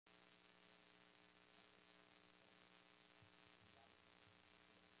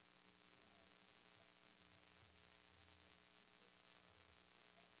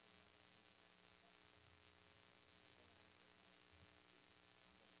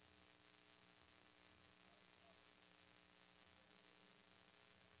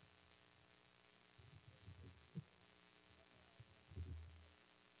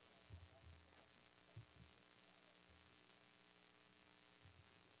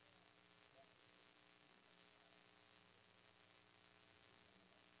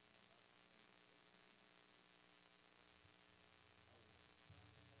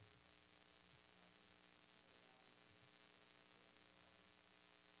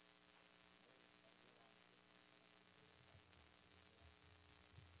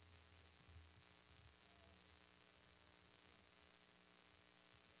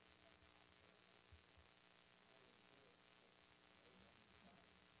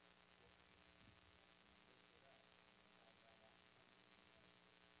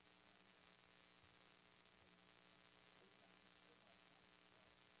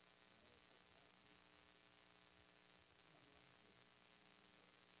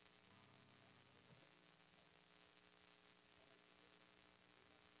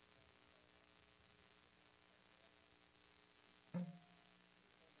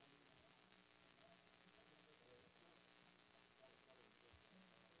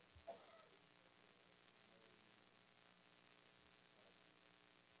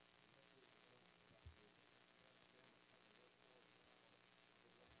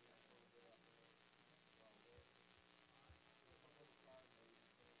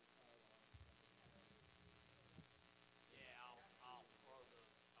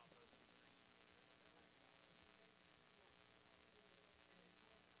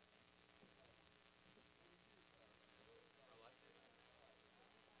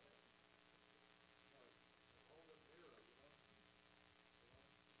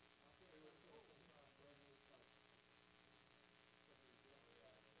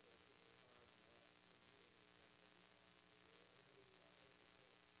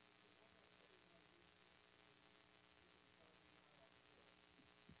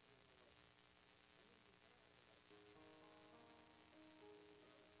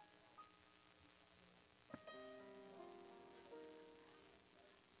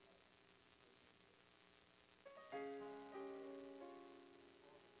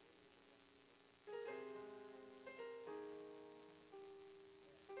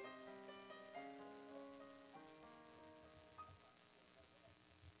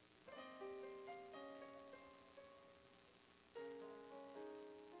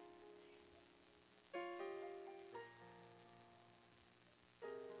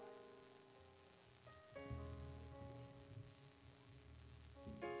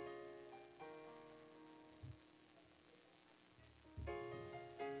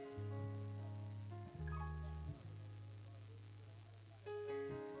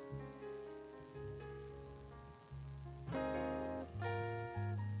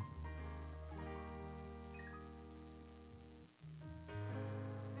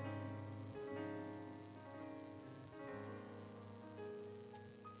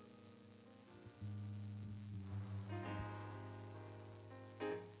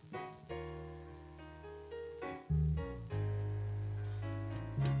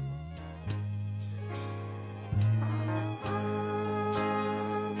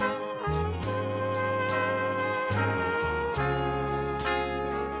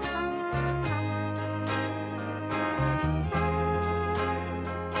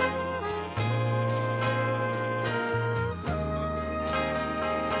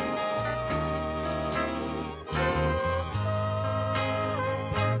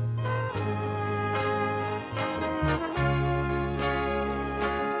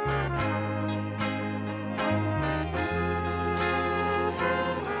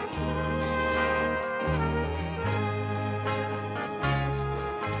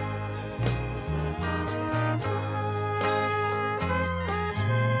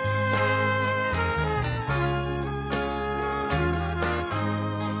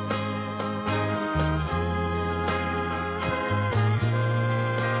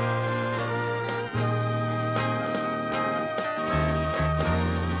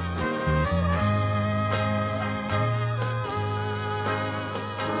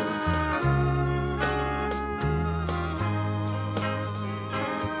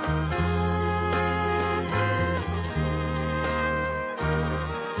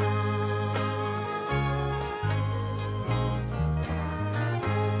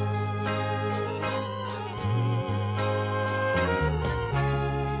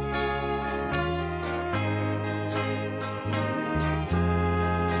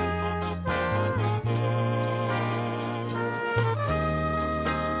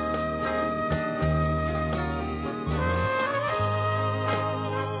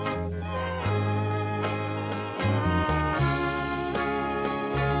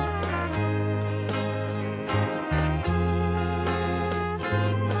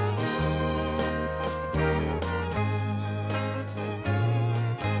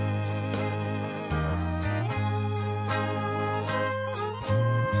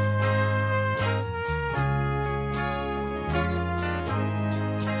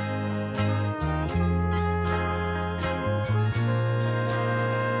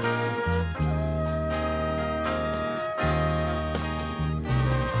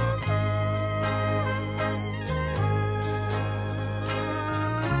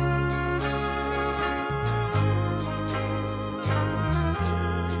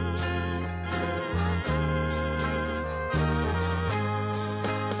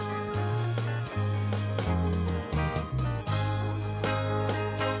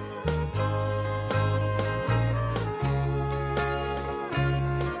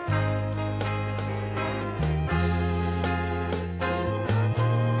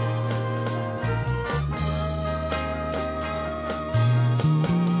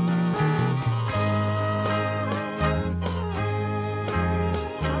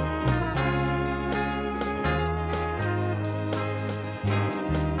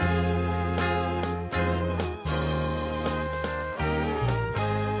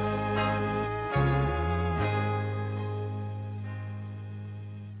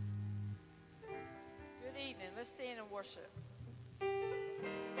worship.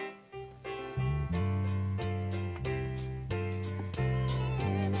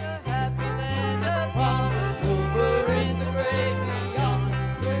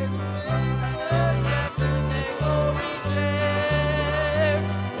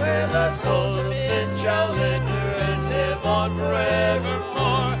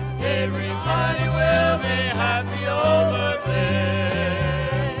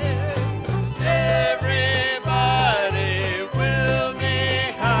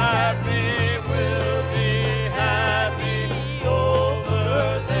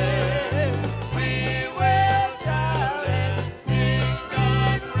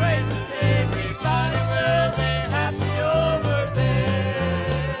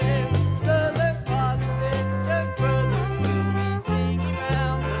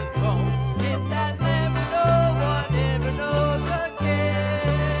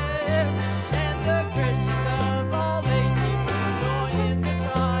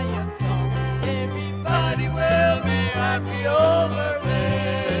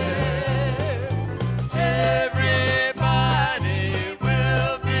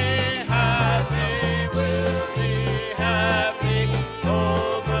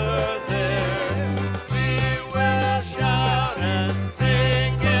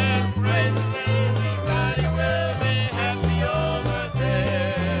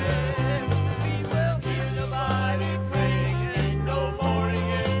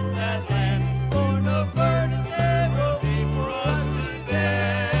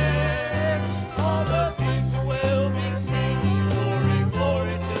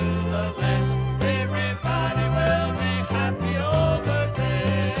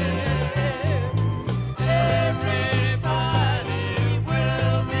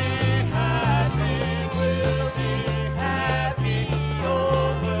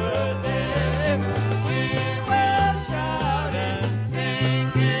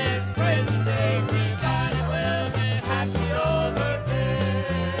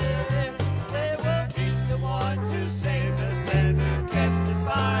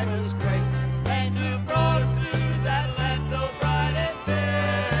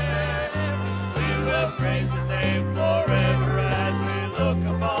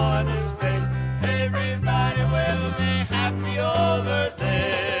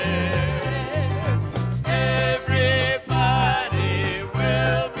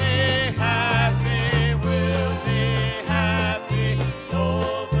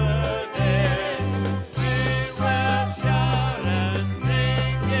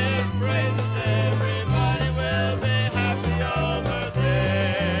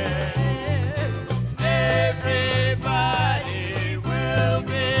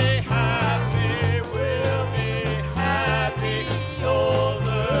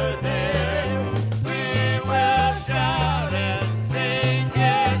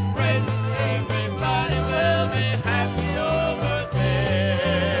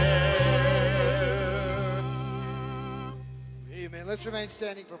 Let's remain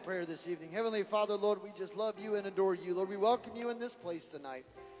standing for prayer this evening. Heavenly Father, Lord, we just love you and adore you. Lord, we welcome you in this place tonight.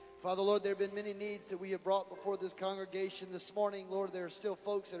 Father, Lord, there have been many needs that we have brought before this congregation this morning. Lord, there are still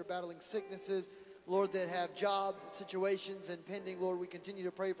folks that are battling sicknesses, Lord, that have job situations impending. Lord, we continue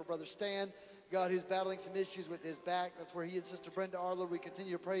to pray for Brother Stan, God, who's battling some issues with his back. That's where he and Sister Brenda are, Lord. We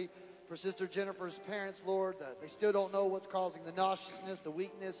continue to pray for Sister Jennifer's parents, Lord. They still don't know what's causing the nauseousness, the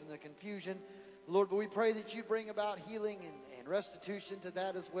weakness, and the confusion. Lord, but we pray that you bring about healing and restitution to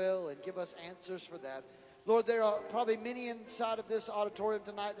that as well and give us answers for that. Lord, there are probably many inside of this auditorium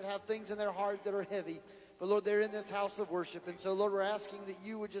tonight that have things in their heart that are heavy. But Lord, they're in this house of worship. And so, Lord, we're asking that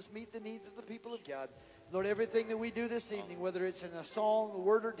you would just meet the needs of the people of God. Lord, everything that we do this evening, whether it's in a song, a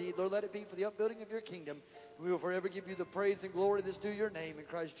word, or deed, Lord, let it be for the upbuilding of your kingdom. We will forever give you the praise and glory that's due your name. In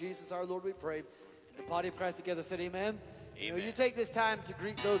Christ Jesus, our Lord, we pray. And the body of Christ together said amen. Amen. You take this time to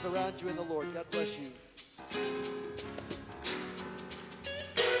greet those around you in the Lord. God bless you.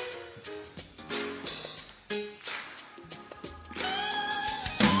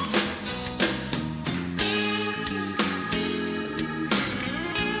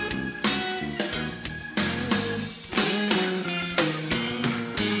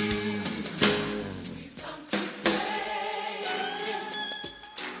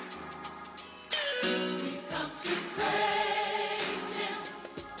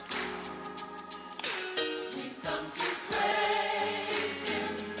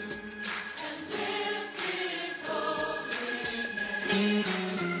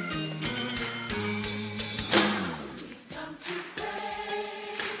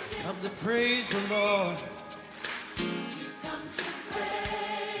 Praise the Lord.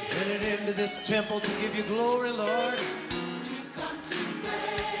 And entered into this temple to give you glory, Lord.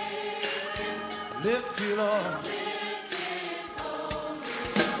 Lift you, Lord.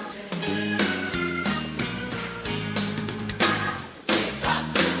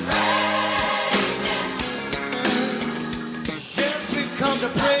 Yes, we've come to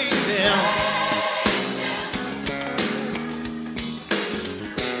praise Him.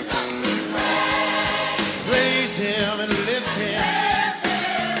 Praise Him and lift Him.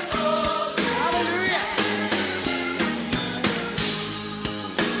 Hallelujah.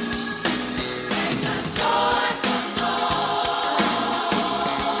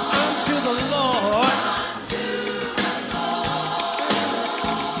 Unto the Lord.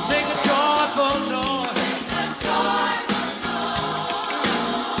 Make a joyful noise.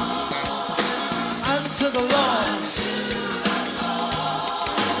 Unto the Lord.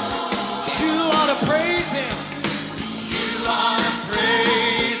 You ought to praise Him. You ought to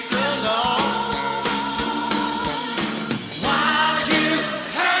praise the Lord while you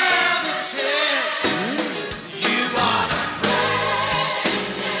have a chance.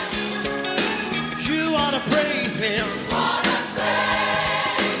 You ought to praise Him.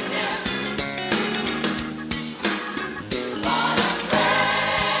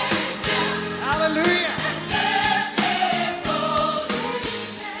 Hallelujah.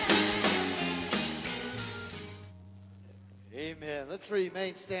 Amen. Let's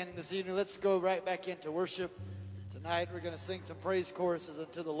remain standing this evening. Let's go right back into worship. Tonight we're going to sing some praise choruses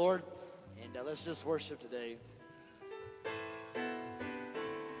unto the Lord. And let's just worship today.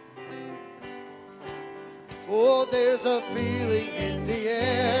 For there's a feeling in the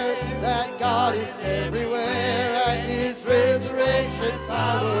air that God is everywhere, and His resurrection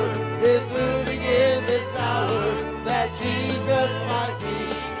power is moving in this hour, that Jesus might be.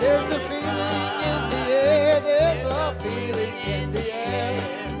 There's a feeling in the air, there's a feeling in the air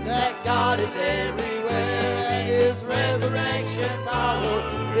that God is everywhere, and His resurrection power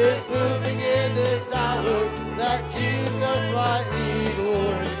is moving in this hour, that Jesus might be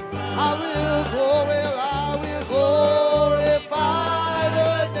glory. I will glorify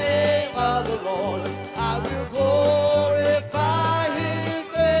the name of the Lord. I will glorify His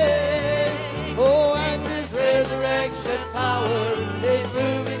name. Oh, and His resurrection power is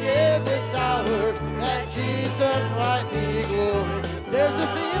moving in this hour, that Jesus might be glory. There's a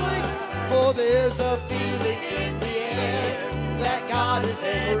feeling, oh, there's a feeling in the air that God is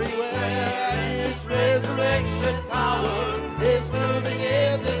everywhere, and His resurrection power is moving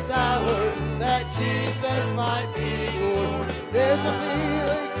in this hour, that Jesus might be glory. There's a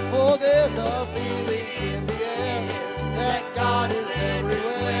feeling, oh, there's a feeling in the air that God is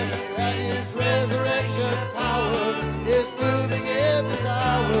everywhere, and His resurrection power is moving in this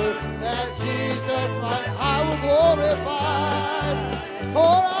hour, that Jesus might. I will glorify, for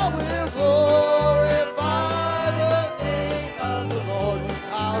I will glorify the name of the Lord.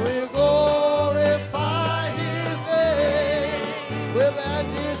 I will glorify His name. Well, and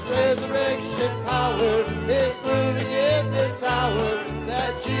His resurrection power is moving in this hour,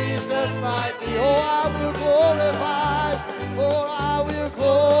 that Jesus might be. Oh, I will glorify, for I will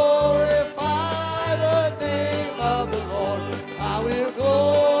glorify the name of the Lord. I will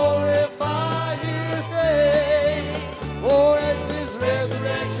glorify His name. For and His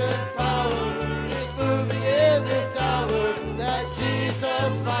resurrection power is moving in this hour, that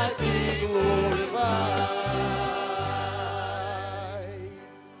Jesus might be glorified.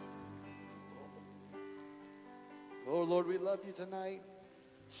 Oh Lord, we love you tonight.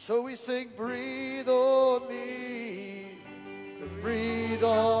 So we sing, breathe on me, breathe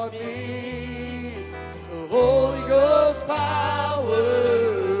on me, the Holy Ghost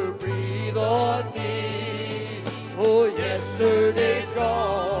power, breathe on me. Oh, yesterday's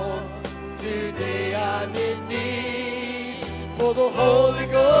gone, today I'm in need, for the Holy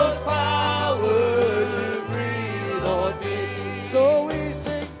Ghost power to breathe on me. So we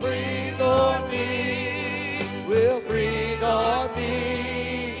sing, breathe on me, we'll breathe on me.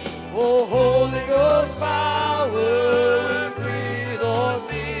 Oh, Holy Ghost power, breathe on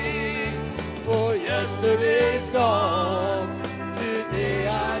me. For yesterday's gone, today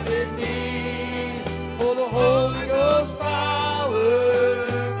I'm in need. For the Holy Ghost power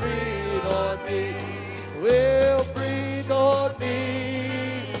to breathe on me. Will breathe on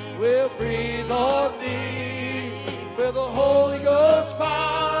me, will breathe on me. For the Holy Ghost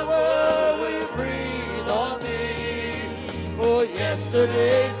power will breathe on me. For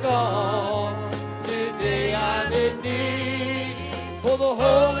yesterday's gone, today I'm in need. For the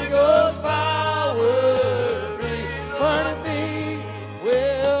Holy Ghost power, burn in me,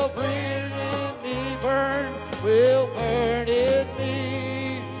 will burn in me, will burn in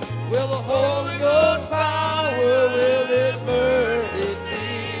me. Will the Holy Ghost power, will it burn in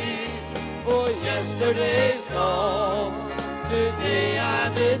me? For yesterday's gone, today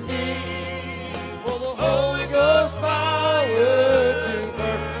I'm in need. For the Holy Ghost power to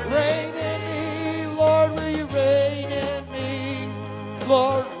burn, reign in me. Lord, will you reign in me?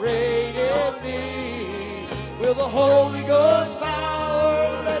 Lord, reign in me. Will the Holy Ghost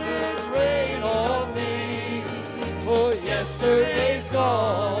power, let it rain on me? For yesterday's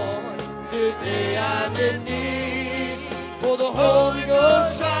gone, today I'm in need. For the Holy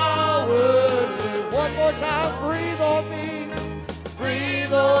Ghost shower to, one more time, breathe on me.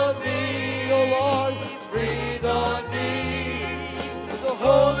 Breathe on me, oh Lord, breathe on me. With the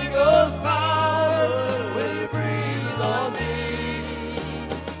Holy Ghost power, will you breathe on me?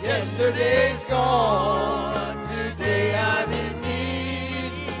 Yesterday's gone, today I'm in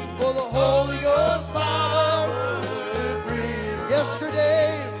need. For the Holy Ghost power to breathe.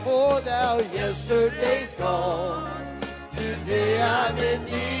 Yesterday, for thou yesterday's gone, today I'm in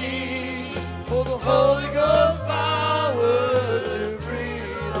need. For the Holy Ghost power to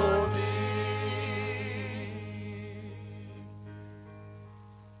breathe on me.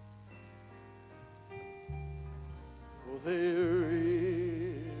 For there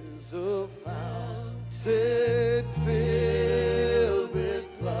is a fountain filled with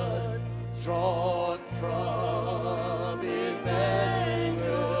blood drawn from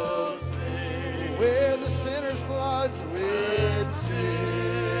Emmanuel's vein, where the sinners plunge, when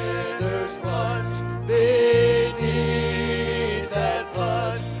sinners plunge beneath that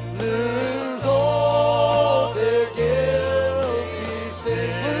blood, lose all their guilty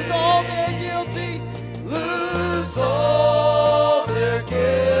stains, lose all their guilty, lose all their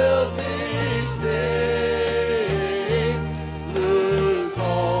guilty stains, lose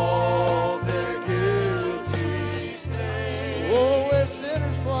all their guilty stains. Oh, where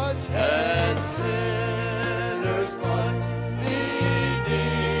sinners plunge, and sinners plunge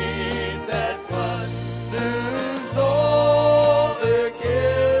beneath that blood, lose all their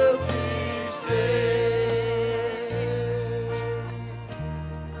guilty stains.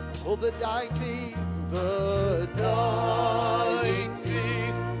 Oh, the dying thief,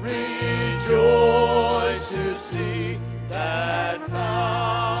 rejoice to see that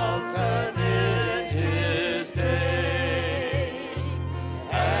fountain in his day.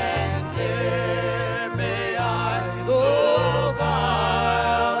 And there may I, though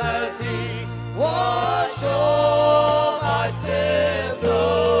vile as he, wash all my sins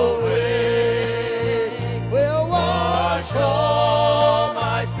away. Will wash all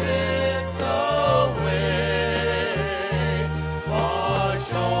my sins away.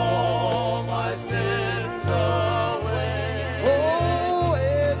 Wash all my sins away. Oh,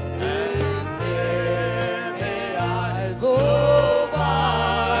 and there may I, though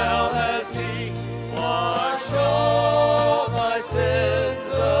vile as he, wash all my sins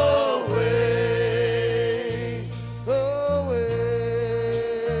away. Away,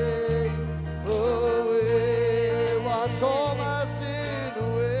 away, wash all my sin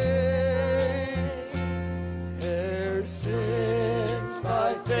away. Ere since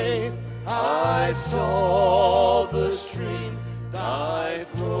by faith I saw the stream, thy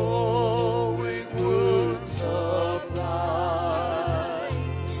flowing wounds sublime,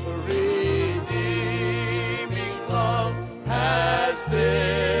 redeeming love has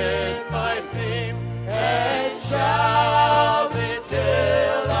been my theme, and shall be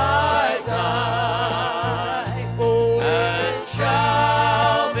till I die. Oh, and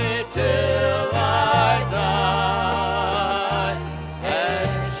shall be till I die,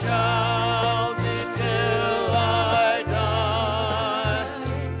 and shall be till I die.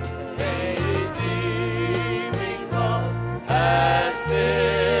 Redeeming love has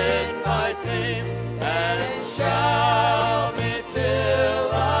been my theme, and shall be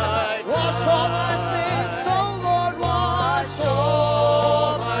till I die. Wash all my sins, oh Lord, wash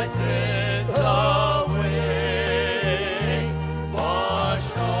all my sins away.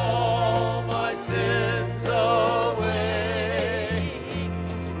 Wash all my sins away.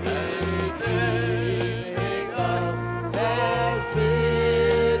 Redeeming love has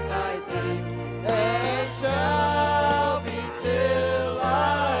been my theme, and shall be till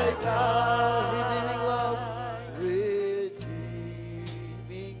I die. Redeeming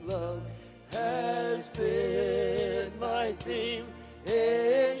love has been my theme,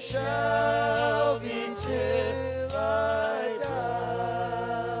 and shall be till I die.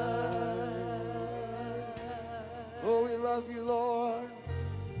 Oh, we love you, Lord.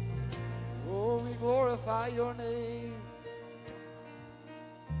 Oh, we glorify your name.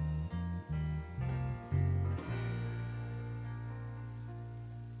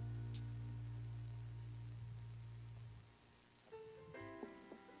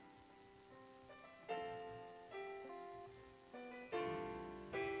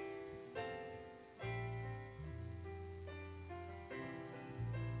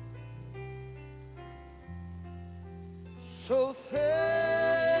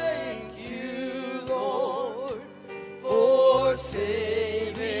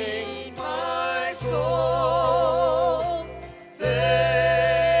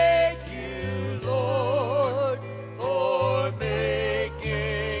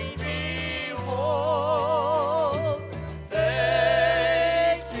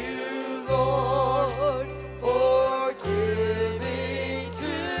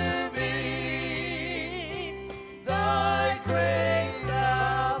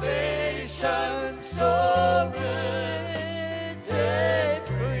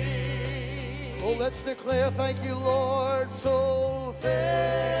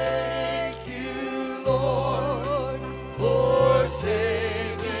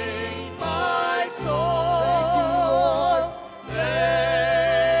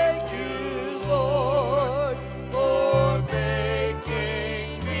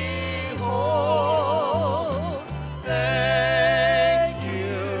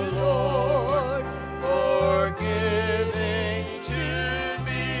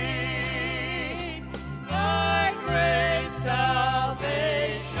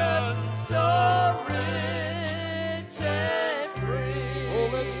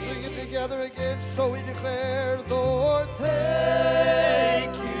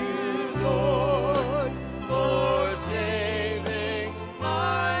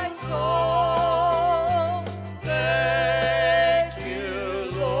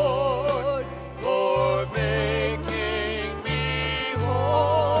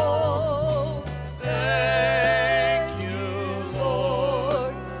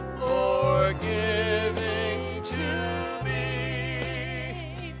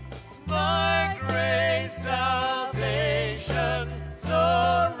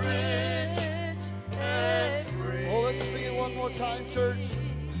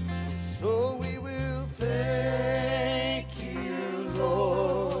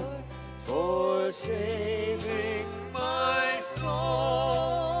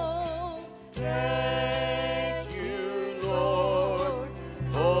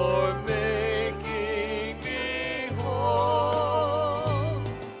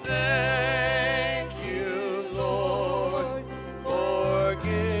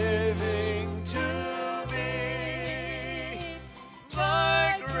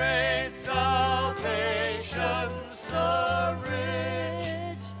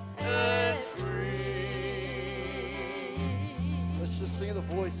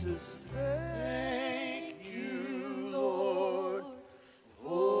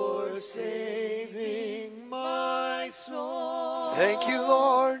 Thank you,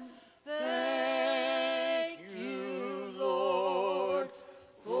 Lord. Thank you, Lord,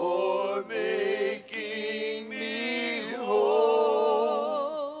 for making me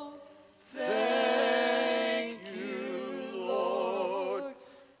whole. Thank you, Lord,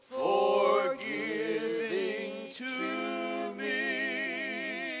 for giving to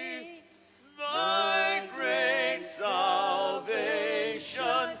me thy great salvation,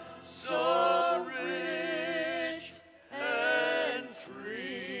 so rich and free.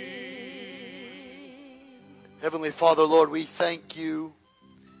 Heavenly Father, Lord, we thank you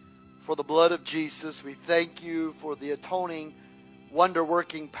for the blood of Jesus. We thank you for the atoning,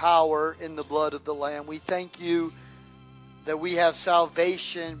 wonder-working power in the blood of the Lamb. We thank you that we have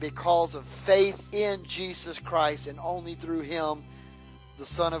salvation because of faith in Jesus Christ and only through Him, the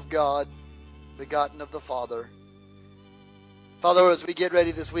Son of God, begotten of the Father. Father, as we get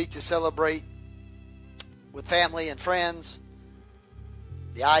ready this week to celebrate with family and friends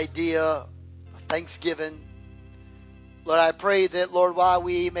the idea of Thanksgiving, Lord, I pray that, Lord, while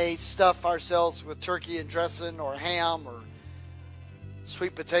we may stuff ourselves with turkey and dressing or ham or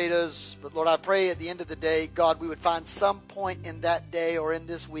sweet potatoes, but Lord, I pray at the end of the day, God, we would find some point in that day or in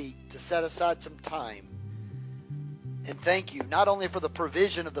this week to set aside some time and thank you, not only for the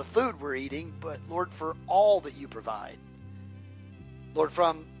provision of the food we're eating, but Lord, for all that you provide. Lord,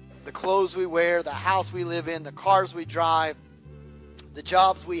 from the clothes we wear, the house we live in, the cars we drive, the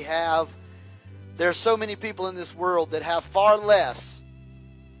jobs we have. There are so many people in this world that have far less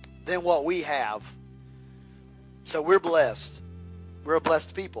than what we have. So we're blessed. We're a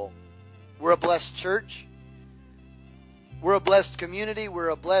blessed people. We're a blessed church. We're a blessed community. We're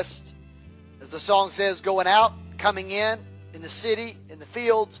a blessed, as the song says, going out, coming in the city, in the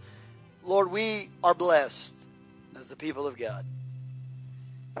fields. Lord, we are blessed as the people of God.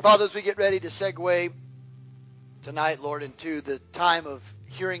 Father, as we get ready to segue tonight, Lord, into the time of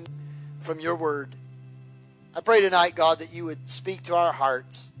hearing from your word, I pray tonight, God, that you would speak to our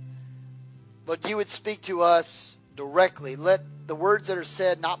hearts. Lord, you would speak to us directly. Let the words that are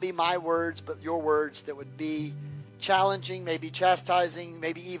said not be my words, but your words that would be challenging, maybe chastising,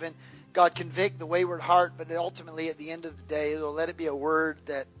 maybe even, God, convict the wayward heart, but ultimately at the end of the day, Lord, let it be a word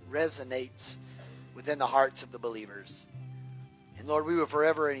that resonates within the hearts of the believers. And Lord, we will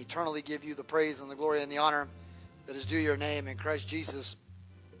forever and eternally give you the praise and the glory and the honor that is due your name. In Christ Jesus,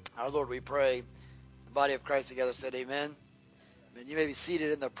 our Lord, we pray. The body of Christ together said amen. Amen. You may be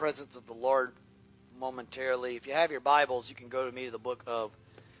seated in the presence of the Lord momentarily. If you have your Bibles, you can go to me to the book of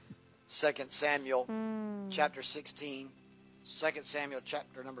 2 Samuel, chapter 16. 2 Samuel,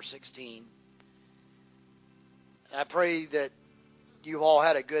 chapter number 16. I pray that you've all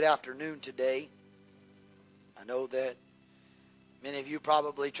had a good afternoon today. I know that many of you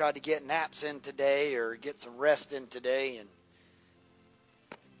probably tried to get naps in today or get some rest in today. And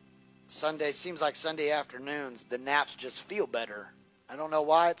Sunday, seems like Sunday afternoons, the naps just feel better. I don't know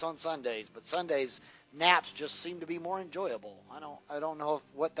why it's on Sundays, but Sundays, naps just seem to be more enjoyable. I don't know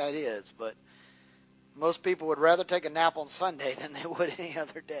what that is, but most people would rather take a nap on Sunday than they would any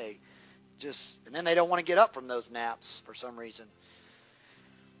other day. And then they don't want to get up from those naps for some reason.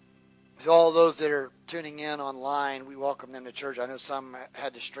 To all those that are tuning in online, we welcome them to church. I know some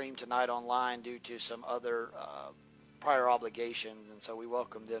had to stream tonight online due to some other prior obligations, and so we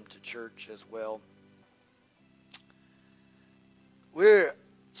welcome them to church as well. We're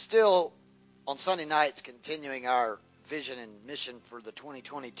still on Sunday nights continuing our vision and mission for the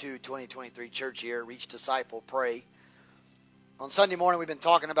 2022-2023 church year, Reach, Disciple, Pray. On Sunday morning, we've been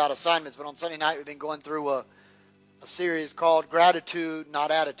talking about assignments, but on Sunday night, we've been going through a series called Gratitude, Not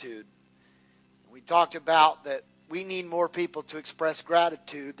Attitude. We talked about that we need more people to express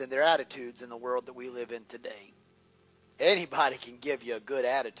gratitude than their attitudes in the world that we live in today. Anybody can give you a good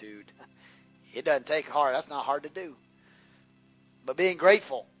attitude. It doesn't take hard. That's not hard to do. But being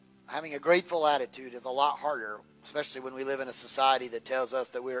grateful, having a grateful attitude is a lot harder, especially when we live in a society that tells us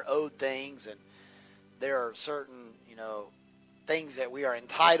that we're owed things and there are certain, things that we are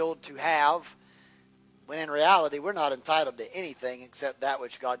entitled to have, when in reality we're not entitled to anything except that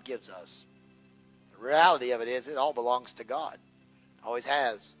which God gives us. The reality of it is it all belongs to God. Always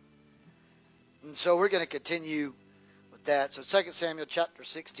has. And so we're going to continue with that. So 2 Samuel chapter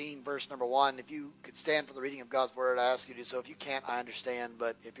 16, verse number 1. If you could stand for the reading of God's word, I ask you to. So if you can't, I understand.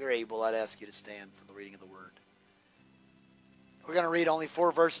 But if you're able, I'd ask you to stand for the reading of the word. We're going to read only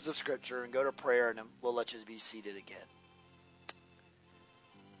 4 verses of Scripture and go to prayer, and then we'll let you be seated again.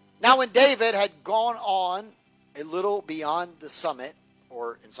 Now when David had gone on a little beyond the summit,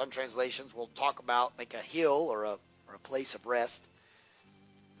 or in some translations we'll talk about like a hill or a place of rest,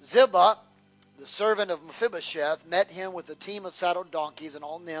 Ziba, the servant of Mephibosheth, met him with a team of saddled donkeys, and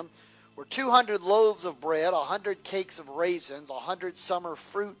on them were 200 loaves of bread, 100 cakes of raisins, 100 summer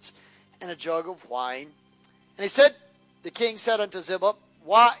fruits, and a jug of wine. And he said, the king said unto Ziba,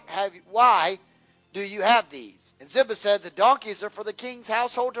 Why do you have these? And Ziba said, the donkeys are for the king's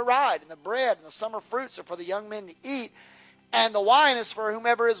household to ride, and the bread and the summer fruits are for the young men to eat, and the wine is for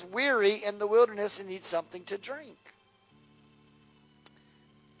whomever is weary in the wilderness and needs something to drink.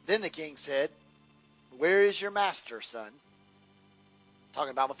 Then the king said, where is your master, son?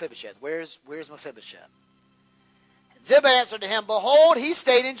 Talking about Mephibosheth. Where's Mephibosheth? And Ziba answered to him, behold, he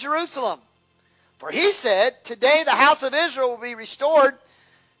stayed in Jerusalem. For he said, today the house of Israel will be restored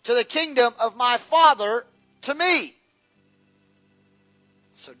to the kingdom of my father to me.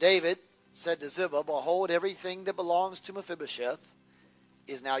 So David said to Ziba, behold, everything that belongs to Mephibosheth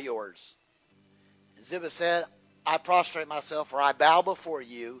is now yours. And Ziba said, I prostrate myself, for I bow before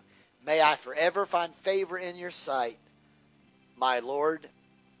you. May I forever find favor in your sight, my Lord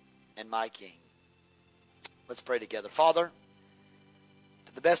and my King. Let's pray together. Father,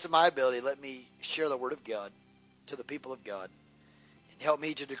 to the best of my ability, let me share the word of God to the people of God. And help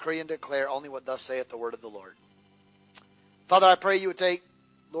me to decree and declare only what thus saith the word of the Lord. Father, I pray you would take,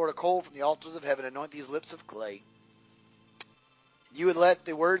 Lord, a coal from the altars of heaven, anoint these lips of clay. You would let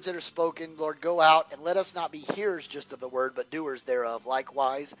the words that are spoken, Lord, go out, and let us not be hearers just of the word, but doers thereof.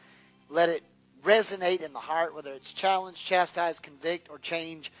 Likewise, let it resonate in the heart, whether it's challenge, chastise, convict, or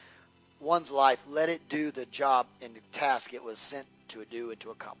change one's life. Let it do the job and the task it was sent to do and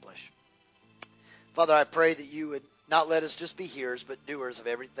to accomplish. Father, I pray that you would not let us just be hearers, but doers of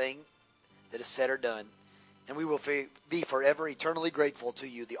everything that is said or done. And we will be forever eternally grateful to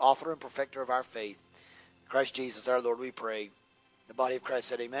you, the author and perfecter of our faith. Christ Jesus, our Lord, we pray. The body of Christ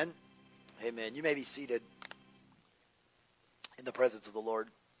said amen. Amen. You may be seated in the presence of the Lord.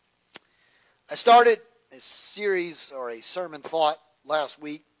 I started a series or a sermon thought last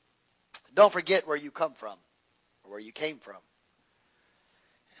week. Don't forget where you come from, or where you came from.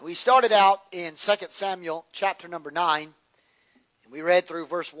 And we started out in 2 Samuel chapter number 9, and we read through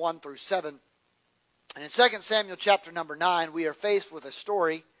verse 1 through 7. And in 2 Samuel chapter number 9, we are faced with a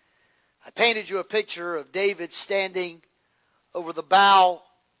story. I painted you a picture of David standing over the bow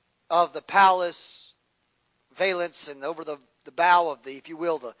of the palace valance and over the bow of the, if you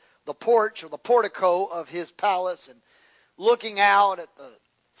will, the porch or the portico of his palace, and looking out at the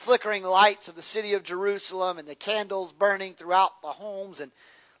flickering lights of the city of Jerusalem and the candles burning throughout the homes, and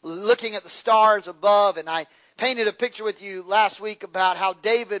looking at the stars above. And I painted a picture with you last week about how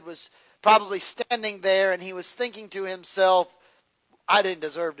David was probably standing there and he was thinking to himself, I didn't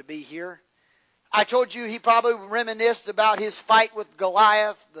deserve to be here. I told you he probably reminisced about his fight with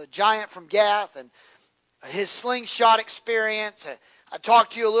Goliath, the giant from Gath, and his slingshot experience. I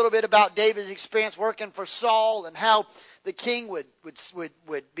talked to you a little bit about David's experience working for Saul and how the king would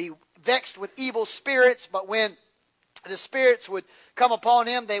be vexed with evil spirits, but when the spirits would come upon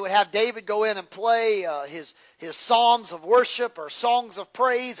him, they would have David go in and play his psalms of worship or songs of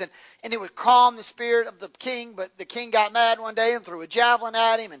praise, and it would calm the spirit of the king. But the king got mad one day and threw a javelin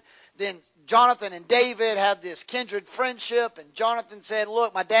at him, and then Jonathan and David had this kindred friendship, and Jonathan said,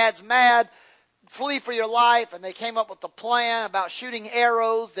 look, my dad's mad, flee for your life. And they came up with a plan about shooting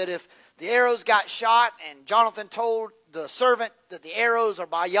arrows, that if the arrows got shot and Jonathan told the servant that the arrows are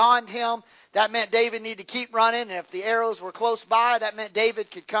beyond him, that meant David needed to keep running. And if the arrows were close by, that meant David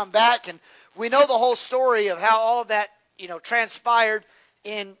could come back. And we know the whole story of how all of that, transpired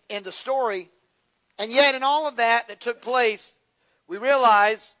in the story. And yet in all of that took place, we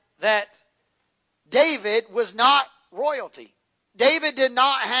realize that David was not royalty. David did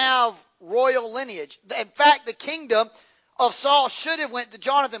not have royal lineage. In fact, the kingdom of Saul should have went to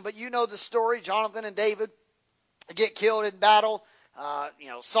Jonathan, but you know the story. Jonathan and David get killed in battle.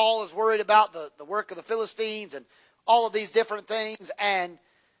 Saul is worried about the work of the Philistines and all of these different things, and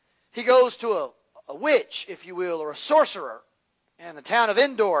he goes to a witch, if you will, or a sorcerer in the town of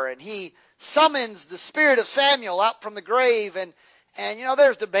Endor, and he summons the spirit of Samuel up from the grave. And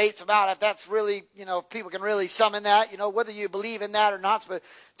there's debates about if that's really, if people can really summon that, whether you believe in that or not, it's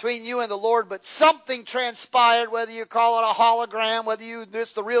between you and the Lord. But something transpired, whether you call it a hologram, whether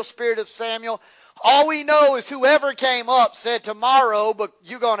it's the real spirit of Samuel. All we know is whoever came up said, tomorrow, but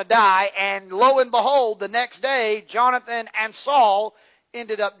you're going to die. And lo and behold, the next day, Jonathan and Saul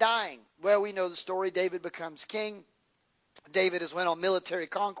ended up dying. Well, we know the story. David becomes king. David has went on military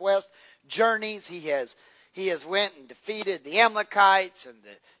conquest journeys. He has went and defeated the Amalekites and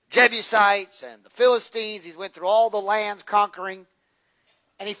the Jebusites and the Philistines. He's went through all the lands conquering.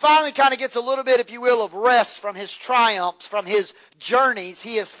 And he finally kind of gets a little bit, if you will, of rest from his triumphs, from his journeys.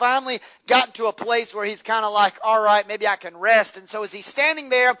 He has finally gotten to a place where he's kind of like, all right, maybe I can rest. And so as he's standing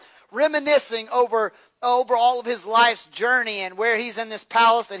there reminiscing over all of his life's journey and where he's in this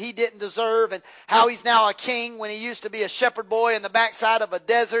palace that he didn't deserve and how he's now a king when he used to be a shepherd boy in the backside of a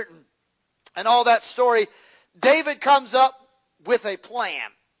desert and all that story, David comes up with a plan.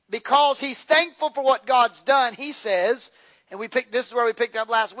 Because he's thankful for what God's done, he says, and this is where we picked up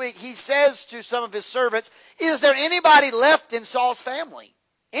last week, he says to some of his servants, is there anybody left in Saul's family?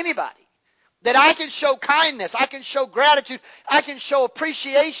 Anybody? That I can show kindness, I can show gratitude, I can show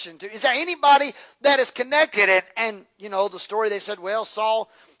appreciation to. Is there anybody that is connected? And you know, the story, they said, well, Saul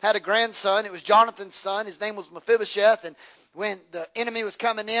had a grandson. It was Jonathan's son. His name was Mephibosheth. And when the enemy was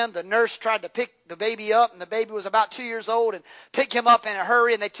coming in, the nurse tried to pick the baby up, and the baby was about 2 years old, and pick him up in a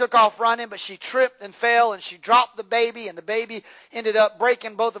hurry, and they took off running, but she tripped and fell, and she dropped the baby, and the baby ended up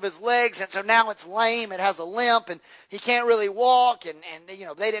breaking both of his legs, and so now it's lame. It has a limp, and he can't really walk, and you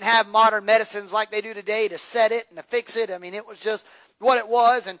know, they didn't have modern medicines like they do today to set it and to fix it. I mean, it was just what it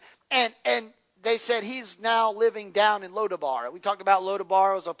was, and they said he's now living down in Lodabar. We talked about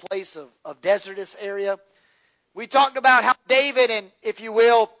Lodabar as a place of desertous area. We talked about how David and, if you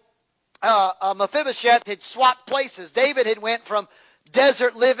will, Mephibosheth had swapped places. David had went from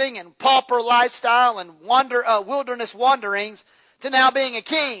desert living and pauper lifestyle and wilderness wanderings to now being a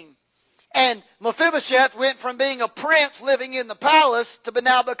king. And Mephibosheth went from being a prince living in the palace to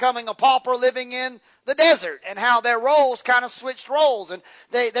now becoming a pauper living in the desert, and how their roles kind of switched roles and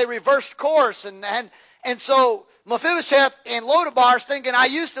they reversed course. And so Mephibosheth in Lodabar is thinking, I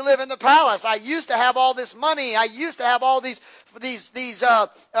used to live in the palace. I used to have all this money. I used to have all these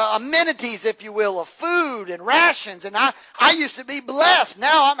amenities, if you will, of food and rations. And I used to be blessed.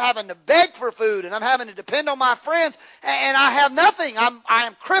 Now I'm having to beg for food, and I'm having to depend on my friends, and I have nothing. I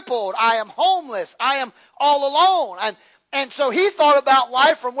am crippled. I am homeless. I am all alone. And so he thought about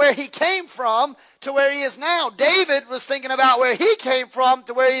life from where he came from to where he is now. David was thinking about where he came from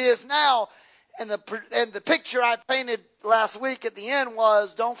to where he is now. And the picture I painted last week at the end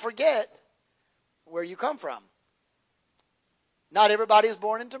was, don't forget where you come from. Not everybody is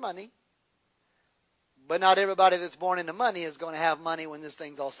born into money, but not everybody that's born into money is going to have money when this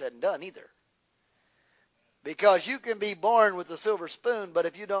thing's all said and done either. Because you can be born with a silver spoon, but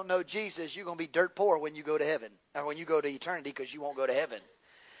if you don't know Jesus, you're going to be dirt poor when you go to heaven, or when you go to eternity, because you won't go to heaven.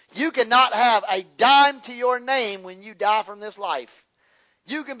 You cannot have a dime to your name when you die from this life.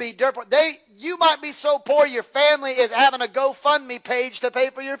 You can be dirt poor. You might be so poor your family is having a GoFundMe page to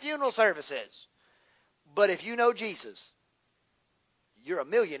pay for your funeral services. But if you know Jesus, you're a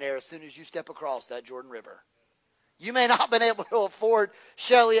millionaire as soon as you step across that Jordan River. You may not have been able to afford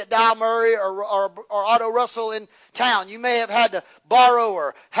Shelley at Dow Murray or Otto Russell in town. You may have had to borrow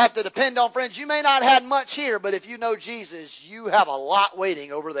or have to depend on friends. You may not have had much here, but if you know Jesus, you have a lot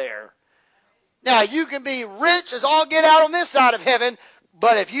waiting over there. Now, you can be rich as all get out on this side of heaven,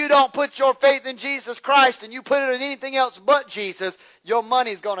 but if you don't put your faith in Jesus Christ and you put it in anything else but Jesus, your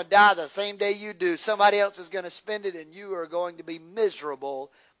money's going to die the same day you do. Somebody else is going to spend it, and you are going to be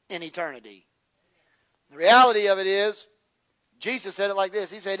miserable in eternity. The reality of it is, Jesus said it like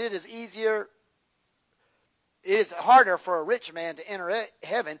this. He said, it is harder for a rich man to enter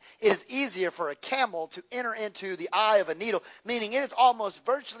heaven. It is easier for a camel to enter into the eye of a needle. Meaning it is almost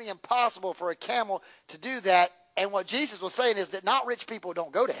virtually impossible for a camel to do that. And what Jesus was saying is that not rich people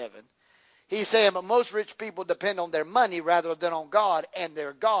don't go to heaven. He's saying, but most rich people depend on their money rather than on God, and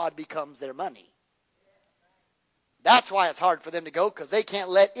their God becomes their money. That's why it's hard for them to go, because they can't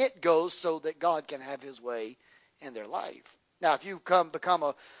let it go so that God can have his way in their life. Now, if you become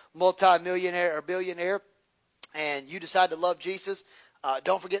a multi-millionaire or billionaire and you decide to love Jesus,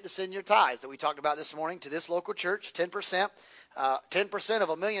 don't forget to send your tithes that we talked about this morning to this local church, 10%. 10% of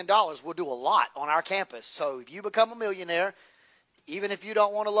 $1 million will do a lot on our campus. So if you become a millionaire, even if you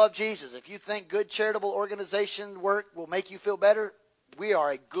don't want to love Jesus, if you think good charitable organization work will make you feel better, we are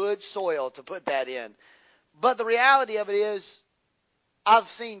a good soil to put that in. But the reality of it is, I've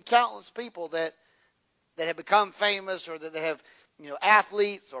seen countless people that have become famous, or that they have,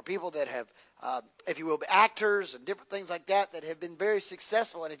 athletes, or people that have, if you will, actors and different things like that have been very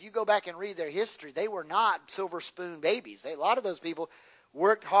successful. And if you go back and read their history, they were not silver spoon babies. A lot of those people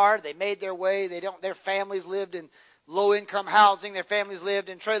worked hard. They made their way. Their families lived in low-income housing. Their families lived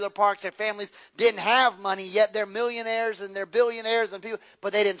in trailer parks. Their families didn't have money, yet they're millionaires and they're billionaires and people.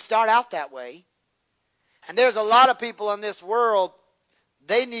 But they didn't start out that way. And there's a lot of people in this world,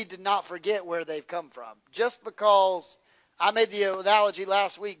 they need to not forget where they've come from. Just because I made the analogy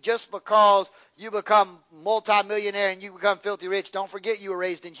last week, just because you become multimillionaire and you become filthy rich, don't forget you were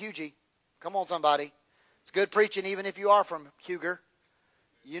raised in Hugie. Come on, somebody. It's good preaching even if you are from Huger.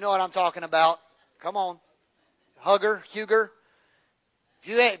 You know what I'm talking about. Come on. Huger.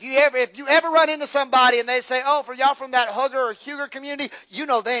 If you ever run into somebody and they say, oh, for y'all from that Hugger or Huger community, you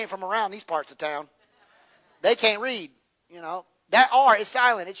know they ain't from around these parts of town. They can't read, you know. That R is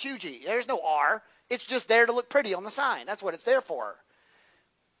silent. It's Hugie. There's no R. It's just there to look pretty on the sign. That's what it's there for.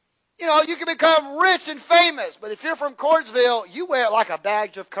 You know, you can become rich and famous, but if you're from Cordsville, you wear it like a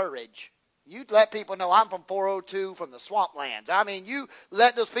badge of courage. You let people know I'm from 402 from the swamplands. I mean, you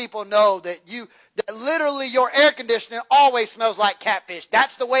let those people know that literally your air conditioner always smells like catfish.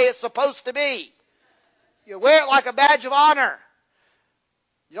 That's the way it's supposed to be. You wear it like a badge of honor.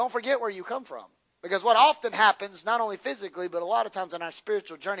 You don't forget where you come from. Because what often happens, not only physically, but a lot of times in our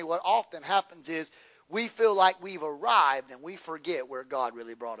spiritual journey, what often happens is we feel like we've arrived and we forget where God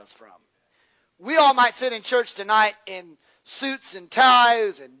really brought us from. We all might sit in church tonight in suits and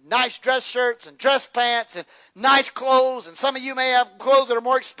ties and nice dress shirts and dress pants and nice clothes. And some of you may have clothes that are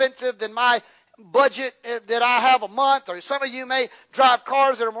more expensive than my budget that I have a month. Or some of you may drive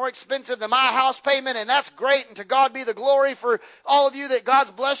cars that are more expensive than my house payment. And that's great. And to God be the glory for all of you that God's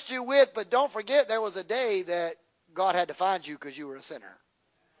blessed you with. But don't forget there was a day that God had to find you because you were a sinner.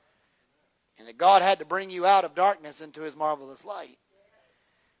 And that God had to bring you out of darkness into his marvelous light.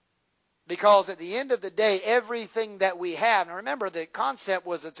 Because at the end of the day, everything that we have, and remember the concept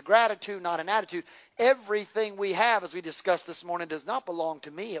was it's a gratitude, not an attitude. Everything we have, as we discussed this morning, does not belong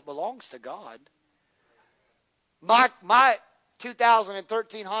to me. It belongs to God. My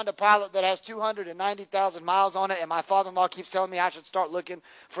 2013 Honda Pilot that has 290,000 miles on it, and my father-in-law keeps telling me I should start looking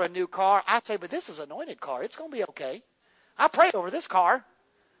for a new car. I'd say, but this is an anointed car. It's going to be okay. I prayed over this car.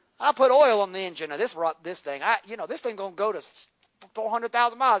 I put oil on the engine of this thing. This thing going to go to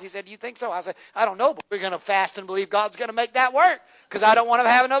 400,000 miles. He said, do you think so? I said, I don't know, but we're going to fast and believe God's going to make that work because I don't want to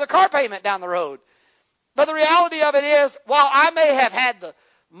have another car payment down the road. But the reality of it is, while I may have had the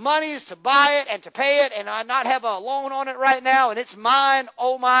monies to buy it and to pay it and I not have a loan on it right now and it's mine,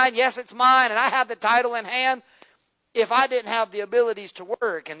 oh mine, yes, it's mine, and I have the title in hand, if I didn't have the abilities to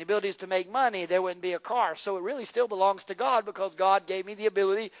work and the abilities to make money, there wouldn't be a car. So it really still belongs to God because God gave me the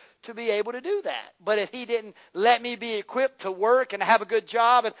ability to be able to do that. But if he didn't let me be equipped to work and have a good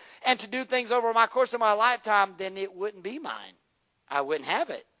job and to do things over my course of my lifetime, then it wouldn't be mine. I wouldn't have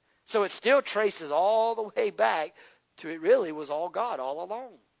it. So it still traces all the way back to it really was all God all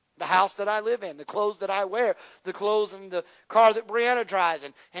along. The house that I live in, the clothes that I wear, the clothes and the car that Brianna drives,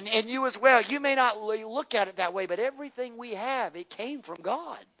 and you as well. You may not look at it that way, but everything we have, it came from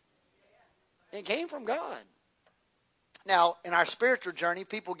God. It came from God. Now, in our spiritual journey,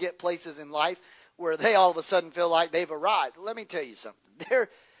 people get places in life where they all of a sudden feel like they've arrived. Let me tell you something.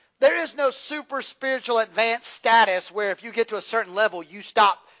 There is no super spiritual advanced status where if you get to a certain level, you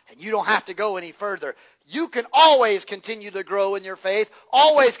stop and you don't have to go any further. You can always continue to grow in your faith,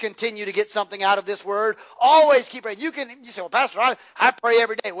 always continue to get something out of this word, always keep praying. You say, well, Pastor, I pray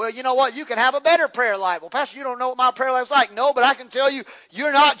every day. Well, you know what? You can have a better prayer life. Well, Pastor, you don't know what my prayer life's like. No, but I can tell you,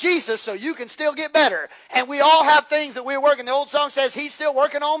 you're not Jesus, so you can still get better. And we all have things that we're working. The old song says, he's still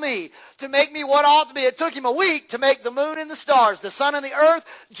working on me to make me what I ought to be. It took him a week to make the moon and the stars, the sun and the earth,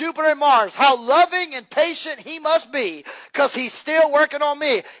 Jupiter and Mars. How loving and patient he must be because he's still working on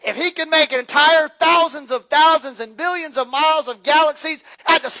me. If he can make an entire thousands and billions of miles of galaxies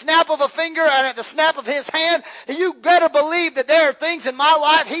at the snap of a finger and at the snap of his hand, you better believe that there are things in my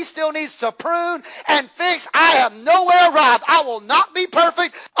life he still needs to prune and fix. I am nowhere arrived. I will not be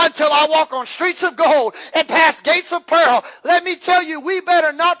perfect until I walk on streets of gold and past gates of pearl. Let me tell you, we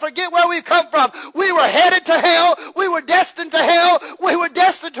better not forget where we've come from. We were headed to hell. We were destined to hell. We were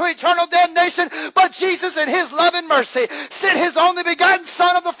destined to eternal damnation. But Jesus in his love and mercy sent his only begotten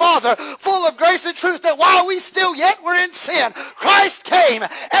Son of the Father, full of grace and truth, that while we still yet were in sin, Christ came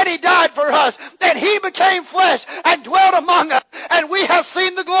and he died for us. And he became flesh and dwelt among us. And we have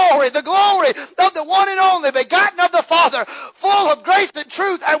seen the glory of the one and only begotten of the Father, full of grace and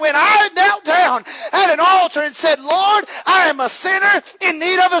truth. And when I knelt down at an altar and said, Lord, I am a sinner in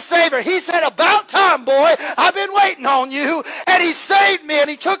need of a Savior, he said, about time, boy, I've been waiting on you. And he saved me, and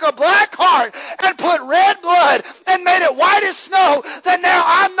he took a black heart and put red blood and made it white as snow, that now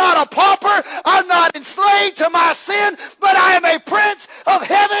I'm not a pauper, I'm not enslaved to my sin, but I am a prince of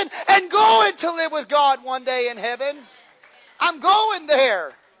heaven and going to live with God one day in heaven. I'm going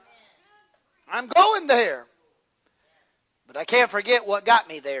there. I'm going there. But I can't forget what got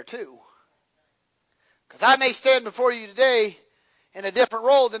me there too. Because I may stand before you today in a different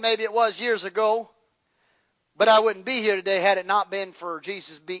role than maybe it was years ago. But I wouldn't be here today had it not been for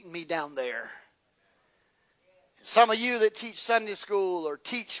Jesus beating me down there. Some of you that teach Sunday school or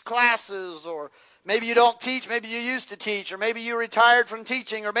teach classes, or maybe you don't teach, maybe you used to teach, or maybe you retired from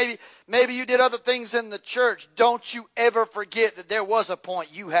teaching, or maybe you did other things in the church. Don't you ever forget that there was a point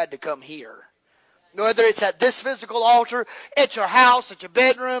you had to come here. Whether it's at this physical altar, at your house, at your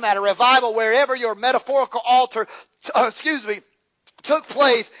bedroom, at a revival, wherever your metaphorical altar, took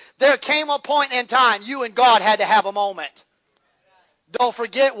place, there came a point in time you and God had to have a moment. Don't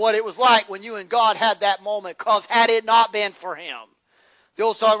forget what it was like when you and God had that moment, because had it not been for Him, the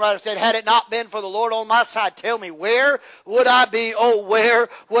old songwriter said, had it not been for the Lord on my side, tell me, where would I be? Oh, where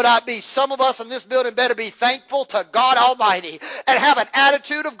would I be? Some of us in this building better be thankful to God Almighty and have an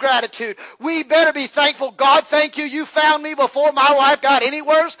attitude of gratitude. We better be thankful. God, thank you. You found me before my life got any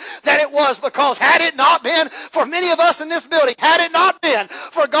worse than it was, because had it not been for many of us in this building, had it not been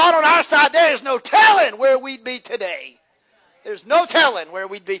for God on our side, there is no telling where we'd be today. There's no telling where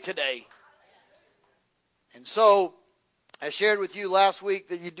we'd be today. And so, I shared with you last week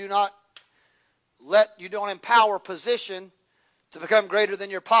that you don't empower position to become greater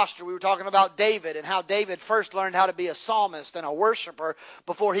than your posture. We were talking about David and how David first learned how to be a psalmist and a worshiper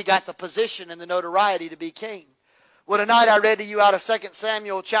before he got the position and the notoriety to be king. Well, tonight I read to you out of 2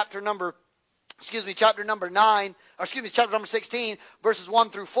 Samuel chapter number 16, verses 1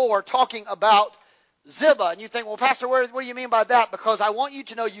 through 4, talking about Ziba. And you think, well, Pastor, what do you mean by that? Because I want you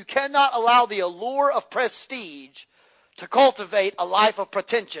to know you cannot allow the allure of prestige to cultivate a life of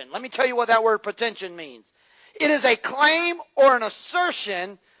pretension. Let me tell you what that word pretension means. It is a claim or an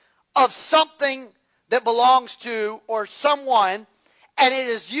assertion of something that belongs to or someone, and it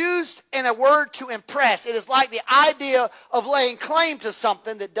is used in a word to impress. It is like the idea of laying claim to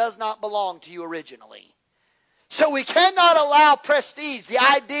something that does not belong to you originally. So we cannot allow prestige, the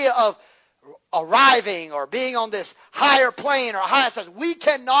idea of arriving or being on this higher plane or higher side. We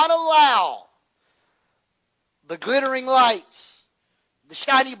cannot allow the glittering lights, the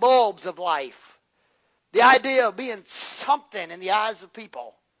shiny bulbs of life, the idea of being something in the eyes of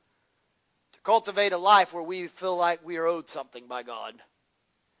people, to cultivate a life where we feel like we are owed something by God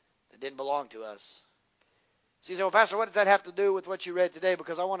that didn't belong to us. So you say, well, Pastor, what does that have to do with what you read today?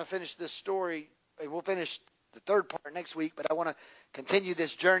 Because I want to finish this story. We'll finish the third part next week, but I want to continue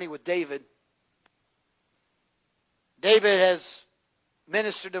this journey with David. David has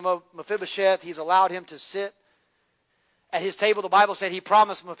ministered to Mephibosheth. He's allowed him to sit at his table. The Bible said he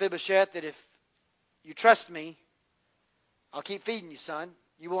promised Mephibosheth that if you trust me, I'll keep feeding you, son.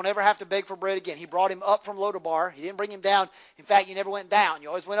 You won't ever have to beg for bread again. He brought him up from Lodabar. He didn't bring him down. In fact, you never went down. You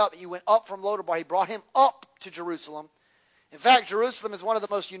always went up. You went up from Lodabar. He brought him up to Jerusalem. In fact, Jerusalem is one of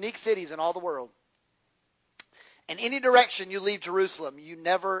the most unique cities in all the world. In any direction you leave Jerusalem,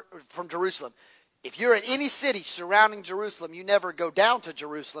 from Jerusalem, if you're in any city surrounding Jerusalem, you never go down to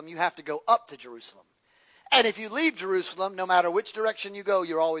Jerusalem. You have to go up to Jerusalem. And if you leave Jerusalem, no matter which direction you go,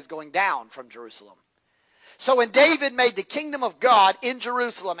 you're always going down from Jerusalem. So when David made the kingdom of God in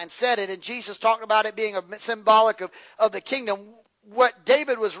Jerusalem and said it, and Jesus talked about it being a symbolic of the kingdom, what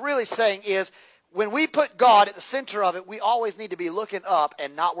David was really saying is, when we put God at the center of it, we always need to be looking up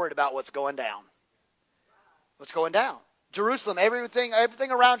and not worried about what's going down. What's going down? Jerusalem, everything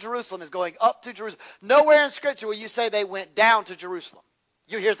around Jerusalem is going up to Jerusalem. Nowhere in Scripture will you say they went down to Jerusalem.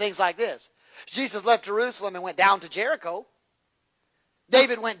 You hear things like this. Jesus left Jerusalem and went down to Jericho.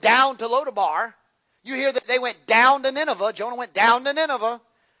 David went down to Lodabar. You hear that they went down to Nineveh. Jonah went down to Nineveh.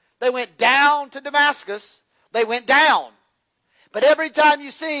 They went down to Damascus. They went down. But every time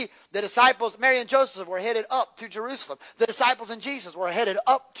you see the disciples, Mary and Joseph were headed up to Jerusalem. The disciples and Jesus were headed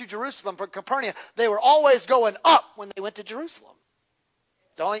up to Jerusalem from Capernaum. They were always going up when they went to Jerusalem.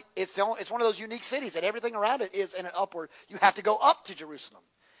 It's one of those unique cities that everything around it is in an upward. You have to go up to Jerusalem.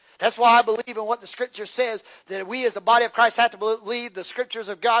 That's why I believe in what the Scripture says, that we as the body of Christ have to believe the Scriptures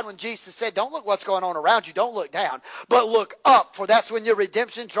of God when Jesus said, don't look what's going on around you, don't look down, but look up, for that's when your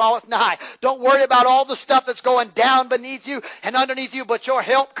redemption draweth nigh. Don't worry about all the stuff that's going down beneath you and underneath you, but your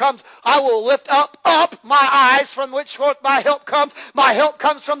help comes. I will lift up my eyes from which forth my help comes. My help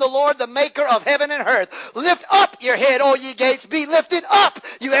comes from the Lord, the maker of heaven and earth. Lift up your head, O ye gates, be lifted up,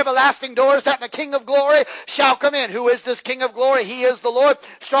 you everlasting doors, that the King of glory shall come in. Who is this King of glory? He is the Lord,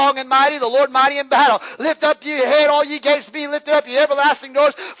 strong and mighty, the Lord mighty in battle. Lift up your head, all ye gates, be lifted up, ye everlasting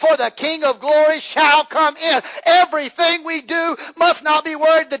doors, for the King of glory shall come in. Everything we do must not be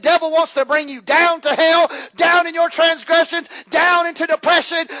worried. The devil wants to bring you down to hell, down in your transgressions, down into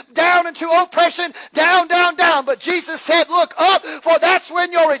depression, down into oppression, down, down, down. But Jesus said, look up, for that's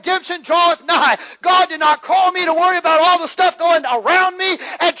when your redemption draweth nigh. God did not call me to worry about all the stuff going around me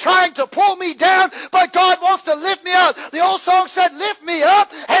and and trying to pull me down, but God wants to lift me up. The old song said, lift me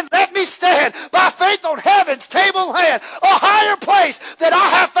up and let me stand by faith on heaven's table land, a higher place that I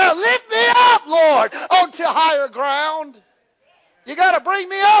have found. Lift me up, Lord, onto higher ground. You got to bring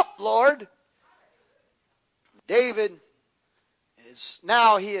me up, Lord. David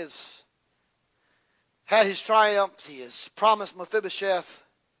he has had his triumphs. He has promised Mephibosheth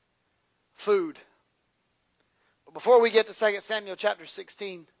food. But before we get to 2 Samuel chapter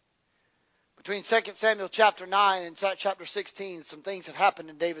 16, between 2 Samuel chapter 9 and chapter 16, some things have happened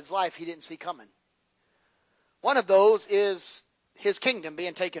in David's life he didn't see coming. One of those is his kingdom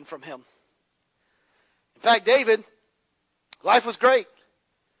being taken from him. In fact, David, life was great.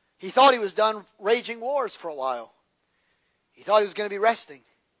 He thought he was done raging wars for a while. He thought he was going to be resting.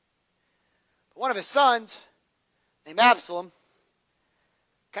 But one of his sons, named Absalom,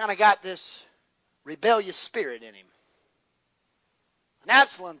 kind of got this rebellious spirit in him. And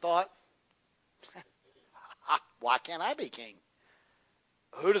Absalom thought, why can't I be king?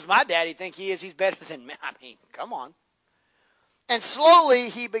 Who does my daddy think he is? He's better than me. I mean, come on. And slowly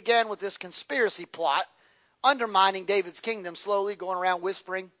he began with this conspiracy plot, undermining David's kingdom, slowly going around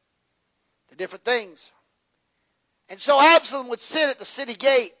whispering the different things. And so Absalom would sit at the city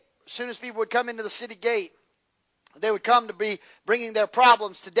gate. As soon as people would come into the city gate, they would come to be bringing their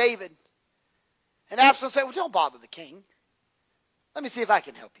problems to David. And Absalom said, well, don't bother the king. Let me see if I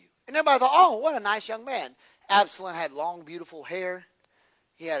can help you. And everybody thought, oh, what a nice young man. Absalom had long, beautiful hair.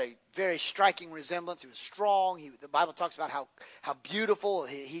 He had a very striking resemblance. He was strong. The Bible talks about how beautiful.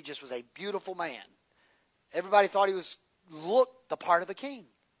 He just was a beautiful man. Everybody thought he looked the part of a king.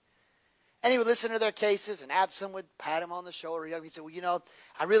 And he would listen to their cases, and Absalom would pat him on the shoulder. He'd say, well,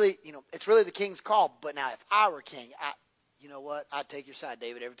 it's really the king's call. But now if I were king, you know what? I'd take your side,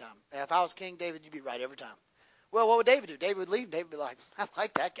 David, every time. If I was king, David, you'd be right every time. Well, what would David do? David would leave. David would be like, I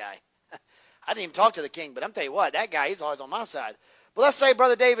like that guy. I didn't even talk to the king, but I'm telling you what, that guy, he's always on my side. But let's say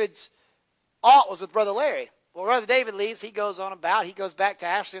Brother David's aunt was with Brother Larry. Well, Brother David leaves. He goes on about. He goes back to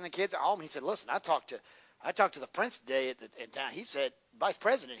Ashley and the kids at home. He said, listen, I talked to the prince today in town. He said, vice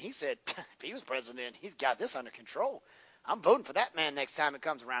president, he said, if he was president, he's got this under control. I'm voting for that man next time it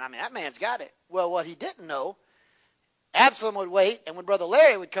comes around. I mean, that man's got it. Well, what he didn't know, Absalom would wait, and when Brother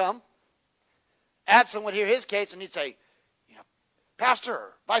Larry would come, Absalom would hear his case, and he'd say, Pastor,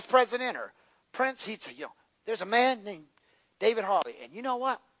 or Vice President, or Prince, he'd say, there's a man named David Harley, and you know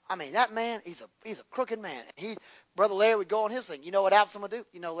what? I mean, that man, he's a crooked man. And Brother Larry would go on his thing. You know what Absalom would do?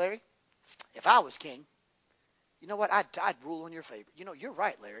 Larry, if I was king, you know what? I'd rule in your favor. You're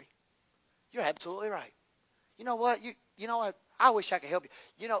right, Larry. You're absolutely right. You know what? You know what? I wish I could help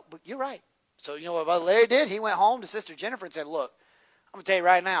you. But you're right. So you know what Brother Larry did? He went home to Sister Jennifer and said, look, I'm going to tell you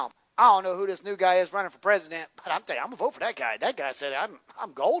right now, I don't know who this new guy is running for president, but I'm telling you, I'm going to vote for that guy. That guy said,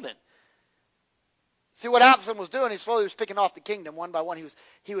 I'm golden. See, what Absalom was doing, he slowly was picking off the kingdom one by one.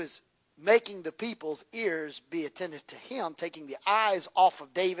 He was making the people's ears be attentive to him, taking the eyes off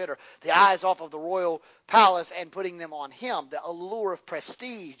of David or the eyes off of the royal palace and putting them on him, the allure of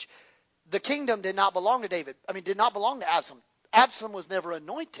prestige. The kingdom did not belong to David. Did not belong to Absalom. Absalom was never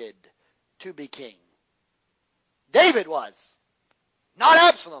anointed to be king. David was. Not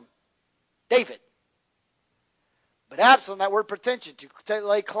Absalom. David. But Absalom, that word pretension, to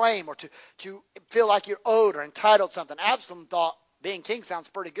lay claim or to feel like you're owed or entitled to something. Absalom thought being king sounds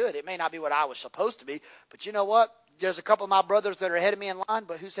pretty good. It may not be what I was supposed to be, but you know what? There's a couple of my brothers that are ahead of me in line,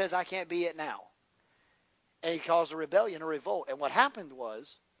 but who says I can't be it now? And he caused a rebellion, a revolt. And what happened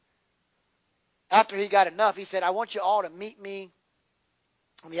was, after he got enough, he said, I want you all to meet me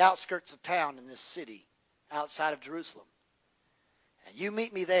on the outskirts of town in this city outside of Jerusalem. And you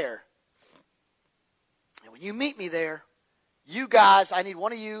meet me there. And when you meet me there, you guys, I need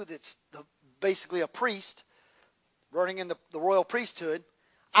one of you that's basically a priest running in the royal priesthood.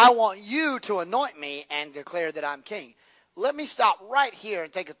 I want you to anoint me and declare that I'm king. Let me stop right here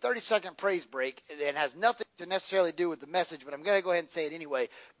and take a 30-second praise break. It has nothing to necessarily do with the message, but I'm going to go ahead and say it anyway.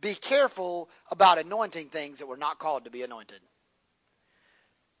 Be careful about anointing things that were not called to be anointed.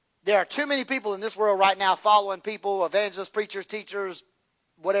 There are too many people in this world right now following people, evangelists, preachers, teachers,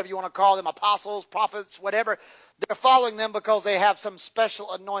 whatever you want to call them, apostles, prophets, whatever. They're following them because they have some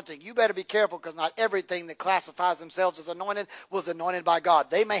special anointing. You better be careful, because not everything that classifies themselves as anointed was anointed by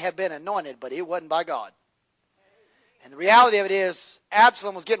God. They may have been anointed, but it wasn't by God. And the reality of it is,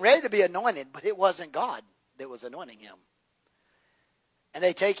 Absalom was getting ready to be anointed, but it wasn't God that was anointing him. And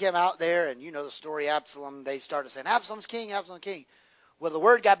they take him out there, and you know the story, Absalom. They started saying, Absalom's king, Absalom's king. Well, the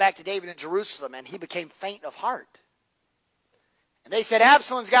word got back to David in Jerusalem, and he became faint of heart. And they said,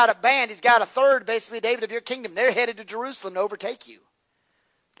 Absalom's got a band. He's got a third, basically, David, of your kingdom. They're headed to Jerusalem to overtake you.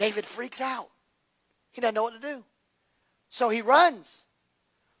 David freaks out. He doesn't know what to do. So he runs.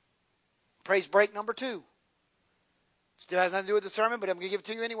 Praise break number 2. Still has nothing to do with the sermon, but I'm going to give it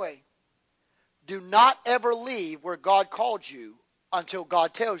to you anyway. Do not ever leave where God called you until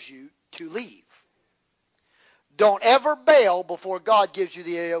God tells you to leave. Don't ever bail before God gives you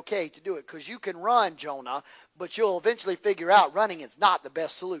the okay to do it. Because you can run, Jonah, but you'll eventually figure out running is not the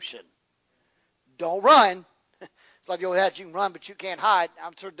best solution. Don't run. It's like the old adage, you can run, but you can't hide.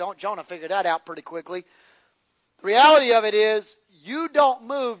 I'm sure Jonah figured that out pretty quickly. The reality of it is, you don't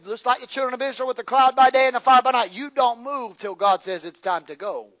move, just like the children of Israel with the cloud by day and the fire by night. You don't move till God says it's time to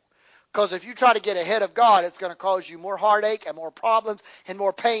go. Because if you try to get ahead of God, it's going to cause you more heartache and more problems and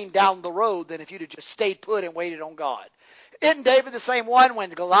more pain down the road than if you'd have just stayed put and waited on God. Isn't David the same one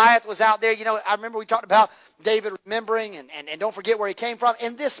when Goliath was out there? You know, I remember we talked about David remembering and don't forget where he came from.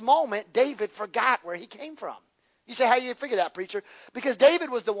 In this moment, David forgot where he came from. You say, how do you figure that, preacher? Because David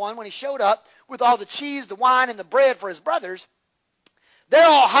was the one, when he showed up with all the cheese, the wine, and the bread for his brothers, they're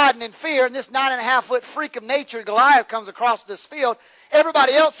all hiding in fear, and this 9.5-foot freak of nature, Goliath, comes across this field.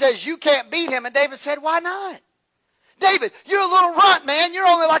 Everybody else says, you can't beat him. And David said, why not? David, you're a little runt, man. You're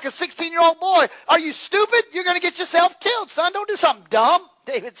only like a 16-year-old boy. Are you stupid? You're going to get yourself killed, son. Don't do something dumb.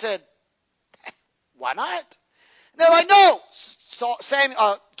 David said, why not? And they're like, no.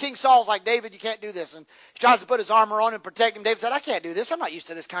 King Saul's like, David, you can't do this. And he tries to put his armor on and protect him. David said, I can't do this. I'm not used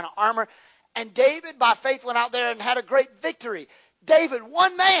to this kind of armor. And David, by faith, went out there and had a great victory. David,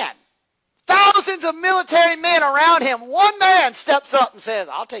 one man, thousands of military men around him, one man steps up and says,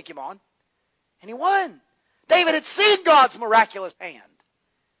 I'll take him on. And he won. David had seen God's miraculous hand.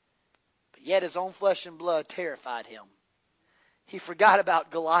 But yet his own flesh and blood terrified him. He forgot about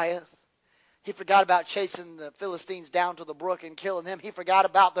Goliath. He forgot about chasing the Philistines down to the brook and killing them. He forgot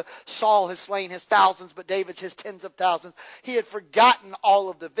about Saul has slain his thousands, but David's his tens of thousands. He had forgotten all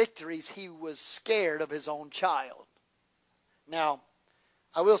of the victories. He was scared of his own child. Now,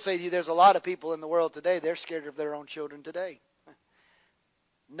 I will say to you, there's a lot of people in the world today, they're scared of their own children today.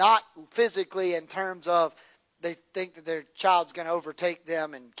 Not physically in terms of they think that their child's going to overtake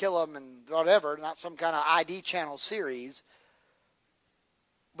them and kill them and whatever, not some kind of ID channel series.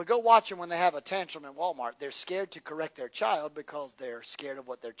 But go watch them when they have a tantrum at Walmart. They're scared to correct their child because they're scared of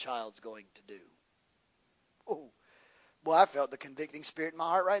what their child's going to do. Oh, boy, I felt the convicting spirit in my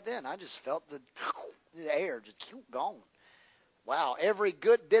heart right then. I just felt the air just gone. Wow, every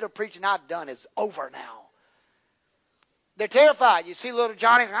good bit of preaching I've done is over now. They're terrified. You see little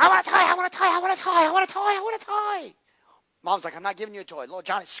Johnny saying, I want a toy, I want a toy, I want a toy, I want a toy, I want a toy. Mom's like, I'm not giving you a toy. Little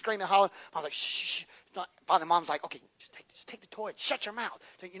Johnny's screaming, hollering. Mom's like, shh, shh. Finally, Mom's like, okay, just take the toy and shut your mouth.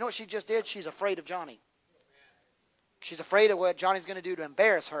 You know what she just did? She's afraid of Johnny. She's afraid of what Johnny's going to do to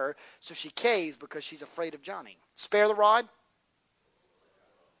embarrass her, so she caves because she's afraid of Johnny. Spare the rod.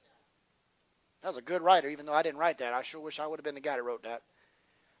 That was a good writer, even though I didn't write that. I sure wish I would have been the guy that wrote that.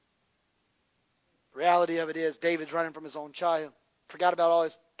 The reality of it is, David's running from his own child. Forgot about all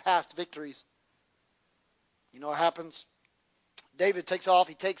his past victories. You know what happens? David takes off.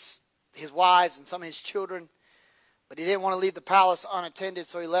 He takes his wives and some of his children, but he didn't want to leave the palace unattended,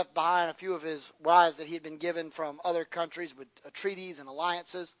 so he left behind a few of his wives that he had been given from other countries with treaties and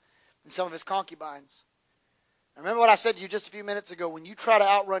alliances, and some of his concubines. Remember what I said to you just a few minutes ago. When you try to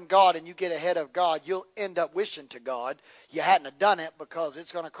outrun God and you get ahead of God, you'll end up wishing to God you hadn't have done it, because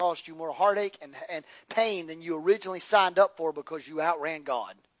it's going to cost you more heartache and pain than you originally signed up for because you outran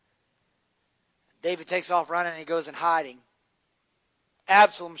God. David takes off running and he goes in hiding.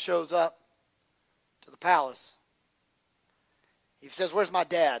 Absalom shows up to the palace. He says, where's my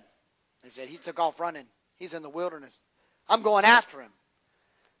dad? They said, he took off running. He's in the wilderness. I'm going after him.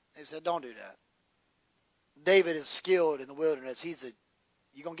 They said, don't do that. David is skilled in the wilderness.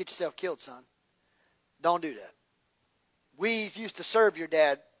 You're going to get yourself killed, son. Don't do that. We used to serve your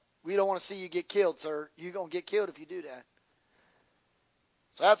dad. We don't want to see you get killed, sir. You're going to get killed if you do that.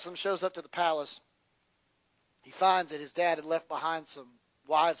 So Absalom shows up to the palace. He finds that his dad had left behind some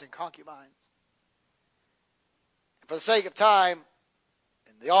wives and concubines. And for the sake of time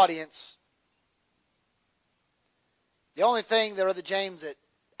and the audience, the only thing there, Brother James, that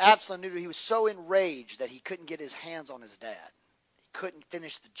Absalom knew, he was so enraged that he couldn't get his hands on his dad. He couldn't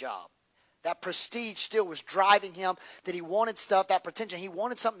finish the job. That prestige still was driving him, that he wanted stuff, that pretension. He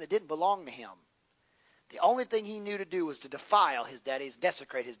wanted something that didn't belong to him. The only thing he knew to do was to defile his daddy's,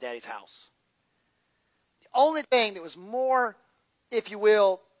 desecrate his daddy's house. The only thing that was more, if you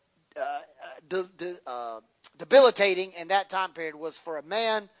will, debilitating in that time period was for a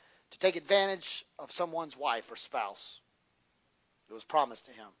man to take advantage of someone's wife or spouse. It was promised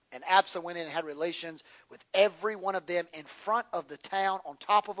to him. And Absalom went in and had relations with every one of them in front of the town on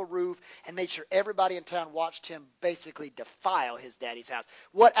top of a roof and made sure everybody in town watched him basically defile his daddy's house.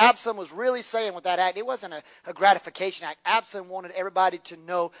 What Absalom was really saying with that act, it wasn't a gratification act. Absalom wanted everybody to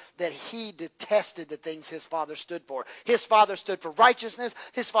know that he detested the things his father stood for. His father stood for righteousness.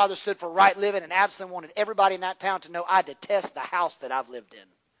 His father stood for right living. And Absalom wanted everybody in that town to know, I detest the house that I've lived in.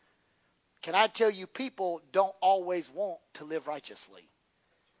 Can I tell you, people don't always want to live righteously.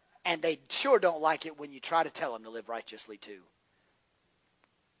 And they sure don't like it when you try to tell them to live righteously too.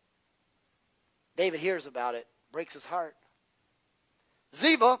 David hears about it, breaks his heart.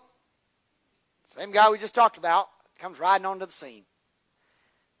 Ziba, same guy we just talked about, comes riding onto the scene.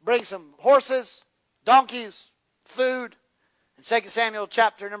 Brings some horses, donkeys, food, in 2 Samuel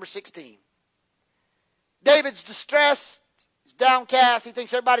chapter number 16. David's distressed. He's downcast. He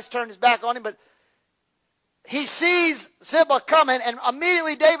thinks everybody's turned his back on him, but he sees Ziba coming, and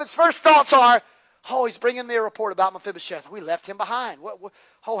immediately David's first thoughts are, oh, he's bringing me a report about Mephibosheth. We left him behind.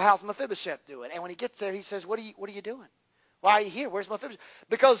 How's Mephibosheth doing? And when he gets there, he says, what are you doing? Why are you here? Where's Mephibosheth?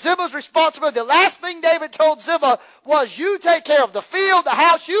 Because Ziba's responsibility. The last thing David told Ziba was, you take care of the field, the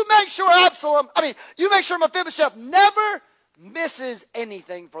house. You make sure Mephibosheth never misses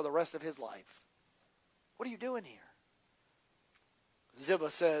anything for the rest of his life. What are you doing here?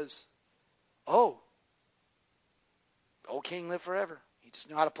 Ziba says, old king lived forever. He just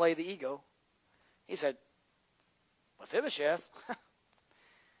knew how to play the ego. He said, Mephibosheth,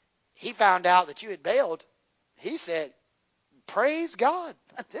 he found out that you had bailed. He said, praise God.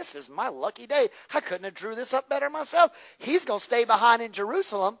 This is my lucky day. I couldn't have drew this up better myself. He's going to stay behind in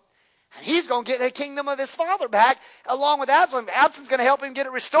Jerusalem, and he's going to get the kingdom of his father back along with Absalom. Absalom's going to help him get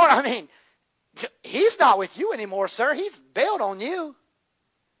it restored. I mean, he's not with you anymore, sir. He's bailed on you.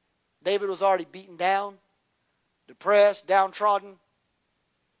 David was already beaten down, depressed, downtrodden.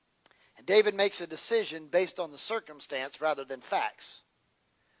 And David makes a decision based on the circumstance rather than facts.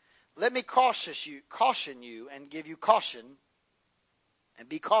 Let me caution you and give you caution, and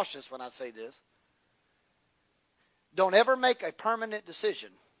be cautious when I say this. Don't ever make a permanent decision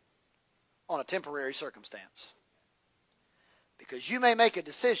on a temporary circumstance. Because you may make a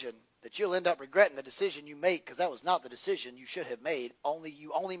decision that you'll end up regretting the decision you made, because that was not the decision you should have made.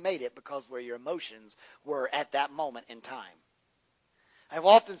 You only made it because where your emotions were at that moment in time. I've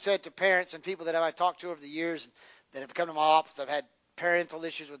often said to parents and people that I've talked to over the years that have come to my office, I've had parental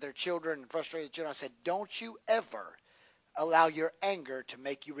issues with their children and frustrated children. I said, don't you ever allow your anger to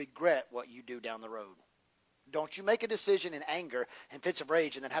make you regret what you do down the road. Don't you make a decision in anger and fits of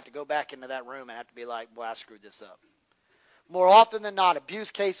rage and then have to go back into that room and have to be like, well, I screwed this up. More often than not,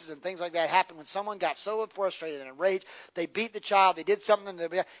 abuse cases and things like that happen when someone got so frustrated and enraged, they beat the child, they did something,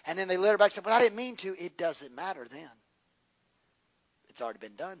 and then they later back and said, well, I didn't mean to. It doesn't matter then. It's already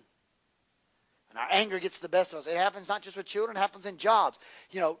been done. And our anger gets the best of us. It happens not just with children, it happens in jobs.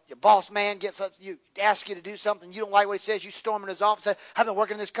 You know, your boss man gets up, asks you to do something, you don't like what he says, you storm in his office, say, I've been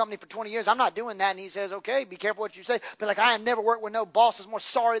working in this company for 20 years, I'm not doing that. And he says, okay, be careful what you say. But like, I have never worked with no boss is more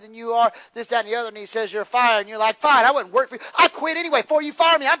sorry than you are, this, that, and the other. And he says, you're fired. And you're like, fine, I wouldn't work for you. I quit anyway. Before you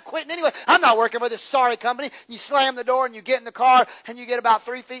fire me, I'm quitting anyway. I'm not working for this sorry company. You slam the door and you get in the car and you get about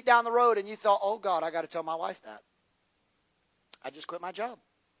 3 feet down the road and you thought, oh God, I got to tell my wife that. I just quit my job.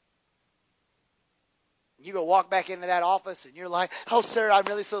 You go walk back into that office and you're like, oh, sir, I'm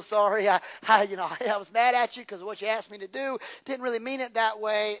really so sorry. I was mad at you because of what you asked me to do. Didn't really mean it that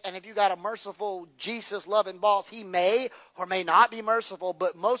way. And if you got a merciful, Jesus-loving boss, he may or may not be merciful.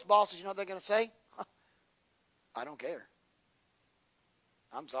 But most bosses, you know what they're going to say? I don't care.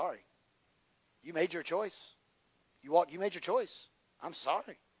 I'm sorry. You made your choice. You made your choice. I'm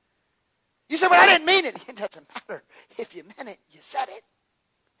sorry. You said, well, I didn't mean it. It doesn't matter. If you meant it, you said it.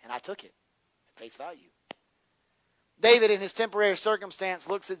 And I took it at face value. David, in his temporary circumstance,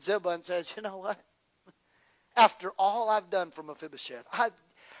 looks at Ziba and says, you know what? After all I've done for Mephibosheth,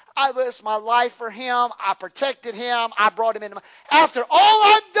 I risked my life for him. I protected him. I brought him into my... After all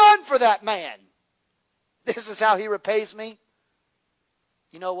I've done for that man, this is how he repays me.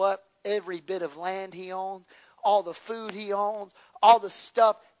 You know what? Every bit of land he owns, all the food he owns, all the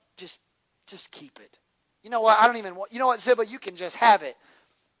stuff, just keep it. You know what? I don't even want... You know what, Ziba? You can just have it.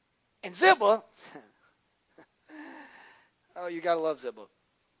 And Ziba... Oh, you got to love Ziba.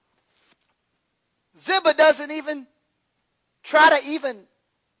 Ziba doesn't even try to even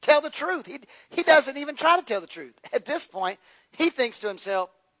tell the truth. He doesn't even try to tell the truth. At this point, he thinks to himself,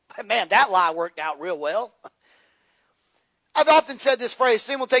 man, that lie worked out real well. I've often said this phrase,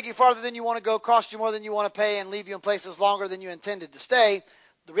 sin will take you farther than you want to go, cost you more than you want to pay, and leave you in places longer than you intended to stay.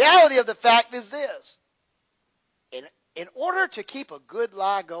 The reality of the fact is this. In order to keep a good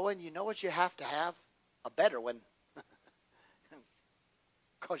lie going, you know what you have to have? A better one.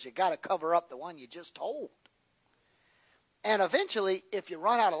 Because you got to cover up the one you just told. And eventually, if you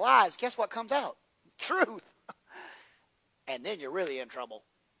run out of lies, guess what comes out? Truth. And then you're really in trouble.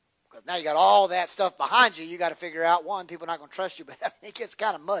 Because now you got all that stuff behind you. You got to figure out, one, people are not going to trust you, but it gets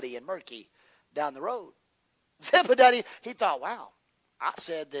kind of muddy and murky down the road. Ziba, he thought, wow, I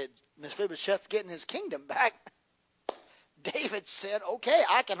said that Mephibosheth's getting his kingdom back. David said, okay,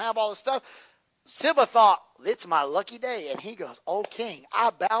 I can have all the stuff. Ziba thought, it's my lucky day. And he goes, oh, king,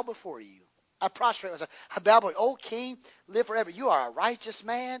 I bow before you. I prostrate myself. I bow before you. Oh, king, live forever. You are a righteous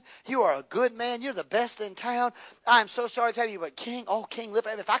man. You are a good man. You're the best in town. I'm so sorry to tell you, but king, oh, king, live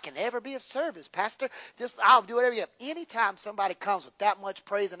forever. If I can ever be of service, pastor, I'll do whatever you have. Anytime somebody comes with that much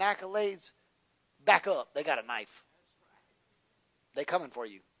praise and accolades, back up. They got a knife. They coming for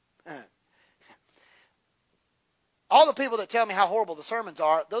you. All the people that tell me how horrible the sermons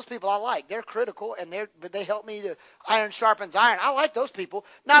are, those people I like. They're critical, and they help me to iron sharpens iron. I like those people.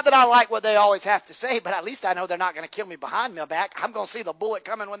 Not that I like what they always have to say, but at least I know they're not going to kill me behind my back. I'm going to see the bullet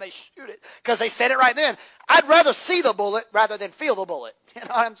coming when they shoot it because they said it right then. I'd rather see the bullet rather than feel the bullet. You know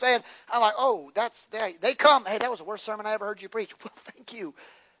what I'm saying? I'm like, oh, they come. Hey, that was the worst sermon I ever heard you preach. Well, thank you.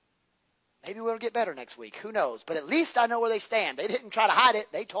 Maybe we'll get better next week. Who knows? But at least I know where they stand. They didn't try to hide it.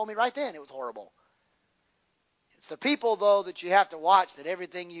 They told me right then it was horrible. It's the people, though, that you have to watch that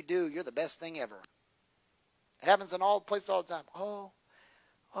everything you do, you're the best thing ever. It happens in all places all the time.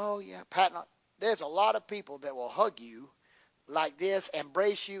 Oh, yeah, Pat. There's a lot of people that will hug you like this,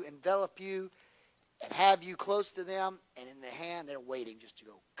 embrace you, envelop you, and have you close to them, and in their hand, they're waiting just to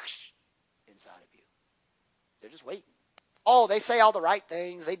go inside of you. They're just waiting. Oh, they say all the right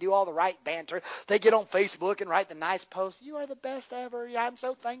things. They do all the right banter. They get on Facebook and write the nice posts. You are the best ever. Yeah, I'm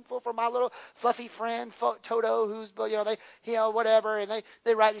so thankful for my little fluffy friend Toto, who's whatever. And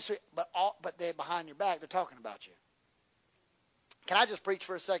they write these, but they behind your back, they're talking about you. Can I just preach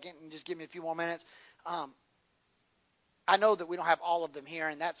for a second and just give me a few more minutes? I know that we don't have all of them here,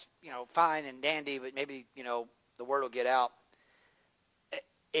 and that's fine and dandy, but maybe the word will get out.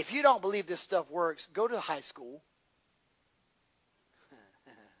 If you don't believe this stuff works, go to high school.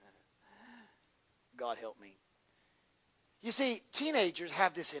 God help me. You see, teenagers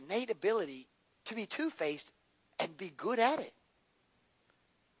have this innate ability to be two-faced and be good at it.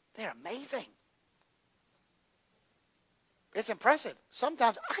 They're amazing. It's impressive.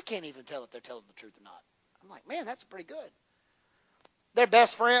 Sometimes I can't even tell if they're telling the truth or not. I'm like, man, that's pretty good. They're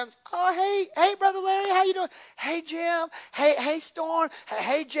best friends. Oh, hey, Brother Larry, how you doing? Hey, Jim. Hey, Storm.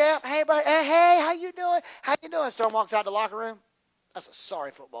 Hey, Jeff. Hey, buddy. Hey, how you doing? How you doing? Storm walks out the locker room. That's a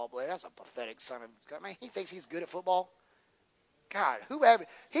sorry football player. That's a pathetic son of a gun. Man, he thinks he's good at football. God,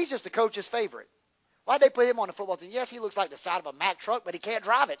 he's just the coach's favorite. Why'd they put him on the football team? Yes, he looks like the side of a Mack truck, but he can't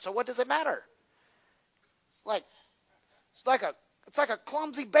drive it. So what does it matter? It's like a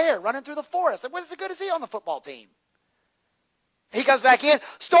clumsy bear running through the forest. What is the good is he on the football team? He comes back in.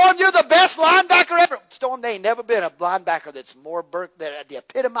 Storm, you're the best linebacker ever. Storm, there ain't never been a linebacker that's more that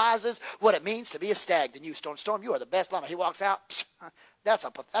epitomizes what it means to be a stag than you, Storm. Storm, you are the best linebacker. He walks out. That's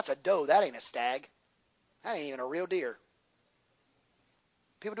a doe. That ain't a stag. That ain't even a real deer.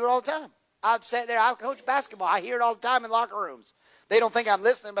 People do it all the time. I've sat there. I coach basketball. I hear it all the time in locker rooms. They don't think I'm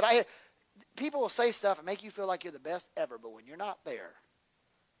listening, but I hear people will say stuff and make you feel like you're the best ever. But when you're not there,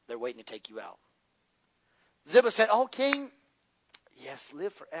 they're waiting to take you out. Ziba said, "Oh, king, yes,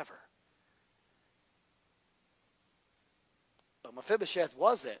 live forever." But Mephibosheth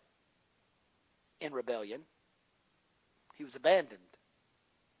wasn't in rebellion. He was abandoned.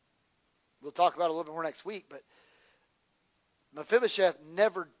 We'll talk about it a little bit more next week, but Mephibosheth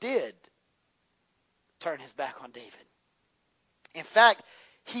never did turn his back on David. In fact,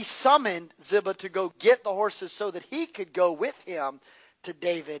 he summoned Ziba to go get the horses so that he could go with him to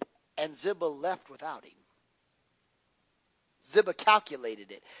David, and Ziba left without him. Ziba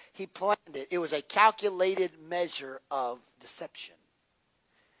calculated it. He planned it. It was a calculated measure of deception.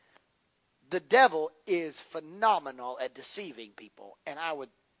 The devil is phenomenal at deceiving people, and I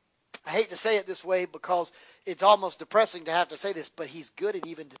hate to say it this way because it's almost depressing to have to say this, but he's good at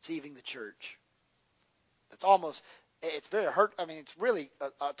even deceiving the church. It's very hurt. I mean, it's really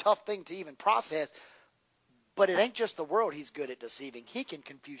a tough thing to even process, but it ain't just the world he's good at deceiving. He can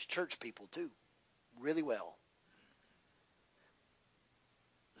confuse church people too, really well.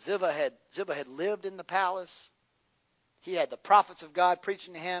 Ziba had lived in the palace. He had the prophets of God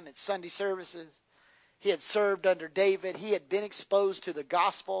preaching to him at Sunday services. He had served under David. He had been exposed to the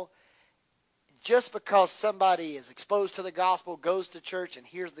gospel. Just because somebody is exposed to the gospel, goes to church, and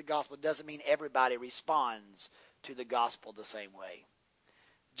hears the gospel doesn't mean everybody responds to the gospel the same way.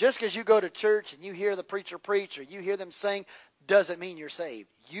 Just because you go to church and you hear the preacher preach or you hear them sing doesn't mean you're saved.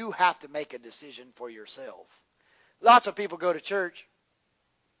 You have to make a decision for yourself. Lots of people go to church.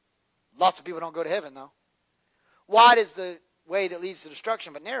 Lots of people don't go to heaven, though. Wide is the way that leads to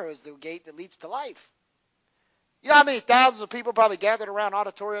destruction, but narrow is the gate that leads to life. You know how many thousands of people probably gathered around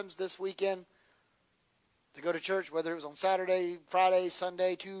auditoriums this weekend to go to church, whether it was on Saturday, Friday,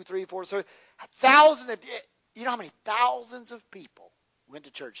 Sunday, 2, 3, 4, 6, thousands of, you know how many thousands of people went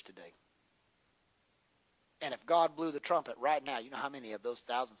to church today? And if God blew the trumpet right now, you know how many of those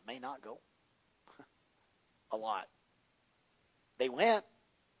thousands may not go? A lot. They went.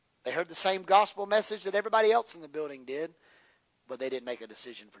 They heard the same gospel message that everybody else in the building did, but they didn't make a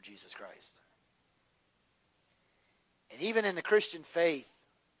decision for Jesus Christ. And even in the Christian faith,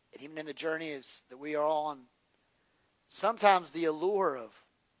 and even in the journeys that we are on, sometimes the allure of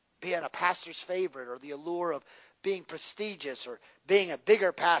being a pastor's favorite or the allure of being prestigious or being a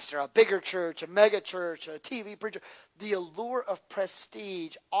bigger pastor, a bigger church, a mega church, a TV preacher, the allure of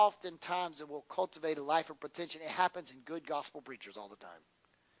prestige oftentimes it will cultivate a life of pretension. It happens in good gospel preachers all the time.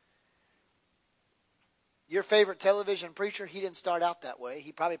 Your favorite television preacher, he didn't start out that way.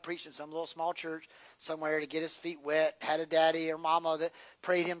 He probably preached in some little small church somewhere to get his feet wet, had a daddy or mama that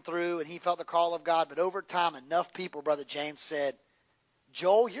prayed him through, and he felt the call of God. But over time, enough people, Brother James said,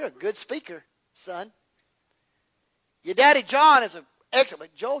 Joel, you're a good speaker, son. Your daddy John is an excellent,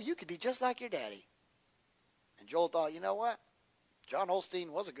 but Joel, you could be just like your daddy. And Joel thought, you know what? John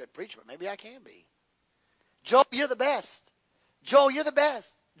Holstein was a good preacher, but maybe I can be. Joel, you're the best. Joel, you're the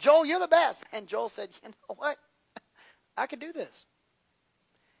best. Joel, you're the best. And Joel said, you know what? I can do this.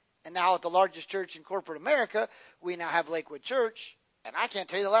 And now at the largest church in corporate America, we now have Lakewood Church. And I can't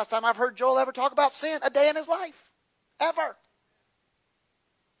tell you the last time I've heard Joel ever talk about sin a day in his life. Ever.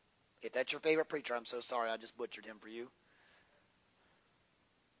 If that's your favorite preacher, I'm so sorry I just butchered him for you.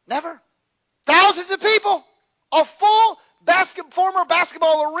 Never. Thousands of people. A full former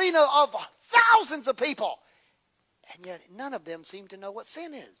basketball arena of thousands of people. And yet none of them seem to know what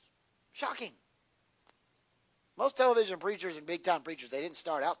sin is. Shocking. Most television preachers and big-time preachers, they didn't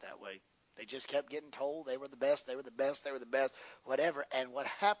start out that way. They just kept getting told they were the best, they were the best, they were the best, whatever. And what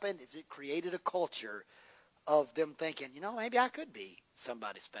happened is it created a culture of them thinking, you know, maybe I could be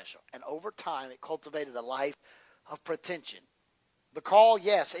somebody special. And over time, it cultivated a life of pretension. The call,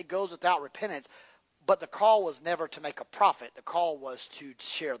 yes, it goes without repentance, but the call was never to make a profit. The call was to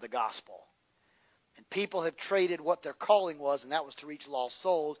share the gospel. And people have traded what their calling was, and that was to reach lost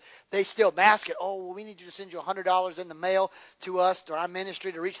souls. They still mask it. Oh, well, we need you to send you $100 in the mail to us, to our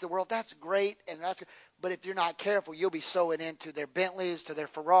ministry, to reach the world. That's great, and that's good. But if you're not careful, you'll be sowing into their Bentleys, to their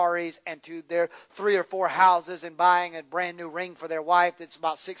Ferraris, and to their 3 or 4 houses, and buying a brand new ring for their wife that's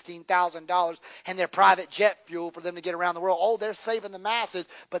about $16,000, and their private jet fuel for them to get around the world. Oh, they're saving the masses,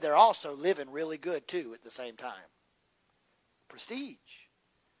 but they're also living really good, too, at the same time. Prestige.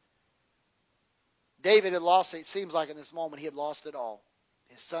 David had lost, it seems like in this moment, he had lost it all.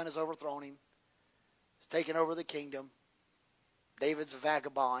 His son has overthrown him. He's taken over the kingdom. David's a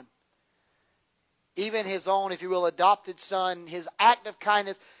vagabond. Even his own, if you will, adopted son, his act of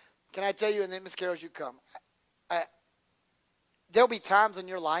kindness. Can I tell you, and then Miss Carol, as you come, there'll be times in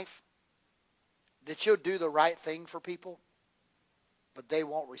your life that you'll do the right thing for people, but they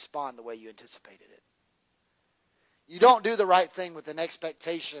won't respond the way you anticipated it. You don't do the right thing with an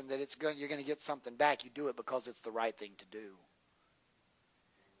expectation that you're going to get something back. You do it because it's the right thing to do.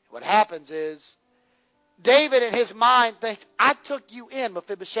 What happens is, David in his mind thinks, I took you in,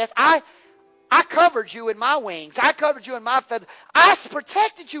 Mephibosheth. I covered you in my wings. I covered you in my feathers. I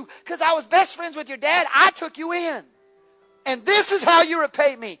protected you because I was best friends with your dad. I took you in. And this is how you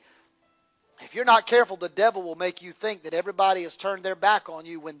repay me. If you're not careful, the devil will make you think that everybody has turned their back on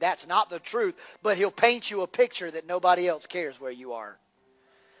you when that's not the truth, but he'll paint you a picture that nobody else cares where you are.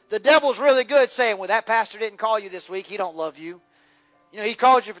 The devil's really good saying, well, that pastor didn't call you this week. He don't love you. You know, he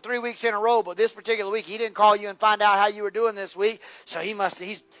called you for 3 weeks in a row, but this particular week he didn't call you and find out how you were doing this week, so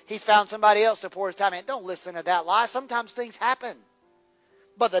he's found somebody else to pour his time in. Don't listen to that lie. Sometimes things happen.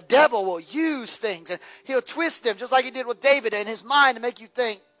 But the devil will use things, and he'll twist them, just like he did with David in his mind, to make you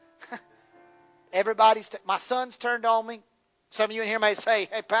think, my son's turned on me. Some of you in here may say,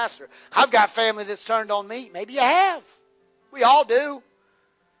 hey, pastor, I've got family that's turned on me. Maybe you have. We all do.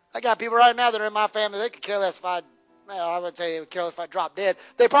 I got people right now that are in my family, they could care less if I wouldn't say they would care less if I dropped dead.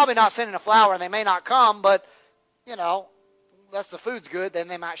 They're probably not sending a flower and they may not come, but, you know, unless the food's good, then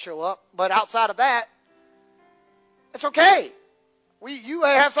they might show up. But outside of that, it's okay. You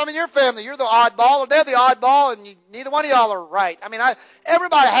have some in your family. You're the oddball, or they're the oddball, and neither one of y'all are right. I mean,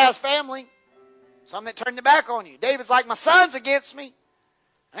 everybody has family. Some that turned their back on you. David's like, my son's against me.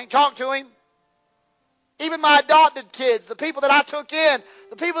 I ain't talked to him. Even my adopted kids, the people that I took in,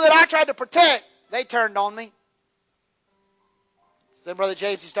 the people that I tried to protect, they turned on me. So then Brother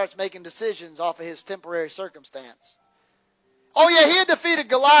James, he starts making decisions off of his temporary circumstance. Oh yeah, he had defeated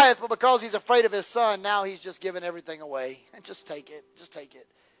Goliath, but because he's afraid of his son, now he's just giving everything away. And just take it. Just take it.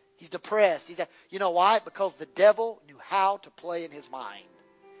 He's depressed. You know why? Because the devil knew how to play in his mind.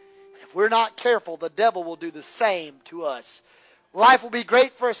 If we're not careful, the devil will do the same to us. Life will be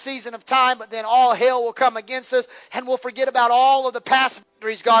great for a season of time, but then all hell will come against us, and we'll forget about all of the past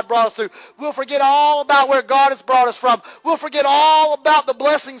victories God brought us through. We'll forget all about where God has brought us from. We'll forget all about the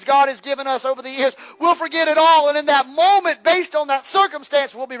blessings God has given us over the years. We'll forget it all, and in that moment, based on that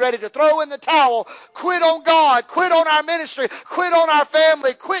circumstance, we'll be ready to throw in the towel, quit on God, quit on our ministry, quit on our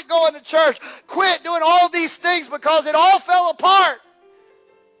family, quit going to church, quit doing all these things because it all fell apart.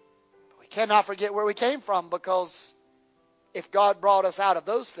 We cannot forget where we came from, because if God brought us out of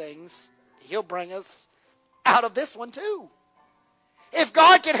those things, He'll bring us out of this one too. If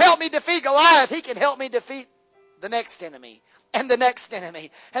God can help me defeat Goliath, He can help me defeat the next enemy and the next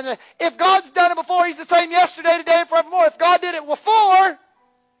enemy. And if God's done it before, He's the same yesterday, today, and forevermore. If God did it before,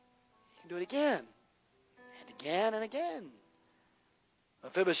 He can do it again and again and again.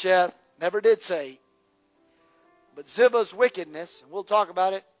 Mephibosheth never did say, but Ziba's wickedness, and we'll talk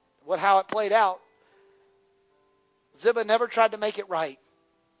about it, how it played out. Ziba never tried to make it right.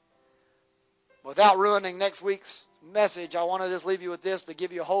 Without ruining next week's message, I want to just leave you with this to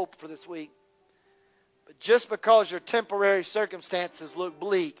give you hope for this week. But just because your temporary circumstances look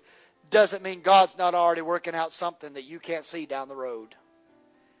bleak doesn't mean God's not already working out something that you can't see down the road.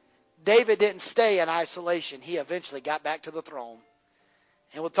 David didn't stay in isolation. He eventually got back to the throne.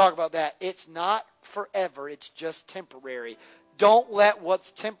 And we'll talk about that. It's not forever. It's just temporary. Don't let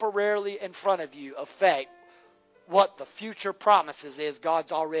what's temporarily in front of you affect what the future promises is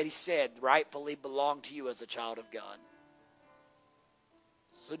God's already said rightfully belong to you as a child of God.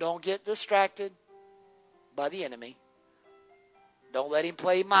 So don't get distracted by the enemy. Don't let him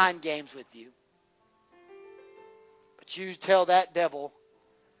play mind games with you. But you tell that devil,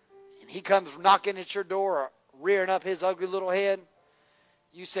 and he comes knocking at your door or rearing up his ugly little head,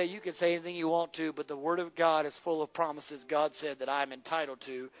 you say you can say anything you want to, but the Word of God is full of promises God said that I'm entitled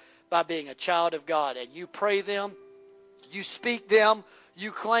to by being a child of God. And you pray them, you speak them,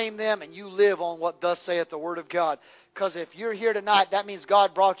 you claim them, and you live on what thus saith the Word of God. Because if you're here tonight, that means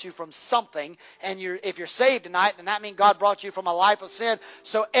God brought you from something. And if you're saved tonight, then that means God brought you from a life of sin.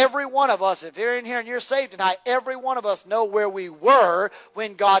 So every one of us, if you're in here and you're saved tonight, every one of us know where we were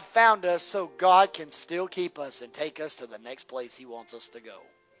when God found us, so God can still keep us and take us to the next place He wants us to go.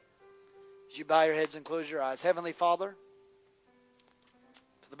 As you bow your heads and close your eyes. Heavenly Father,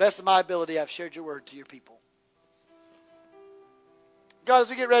 to the best of my ability, I've shared your word to your people. God, as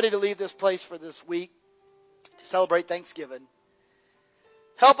we get ready to leave this place for this week, to celebrate Thanksgiving,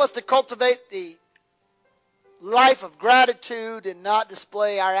 help us to cultivate the life of gratitude and not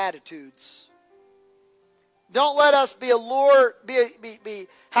display our attitudes. Don't let us be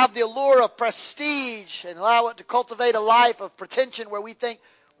have the allure of prestige and allow it to cultivate a life of pretension where we think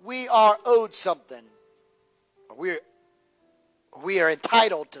we are owed something, or we are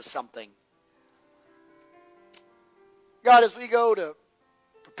entitled to something. God, as we go to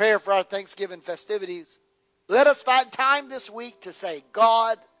prepare for our Thanksgiving festivities, let us find time this week to say,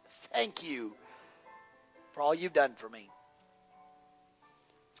 God, thank you for all you've done for me.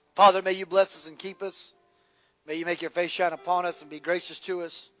 Father, may you bless us and keep us. May you make your face shine upon us and be gracious to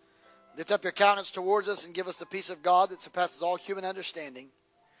us. Lift up your countenance towards us and give us the peace of God that surpasses all human understanding.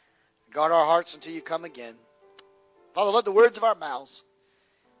 Guard our hearts until you come again. Father, let the words of our mouths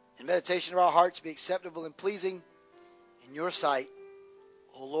and meditation of our hearts be acceptable and pleasing in your sight,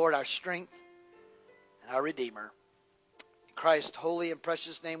 O Lord, our strength and our Redeemer. In Christ's holy and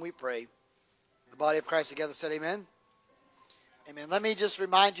precious name we pray. The body of Christ together said amen. Amen. Let me just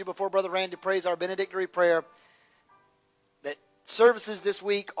remind you before Brother Randy prays our benedictory prayer that services this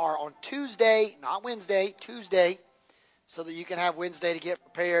week are on Tuesday, not Wednesday, Tuesday, so that you can have Wednesday to get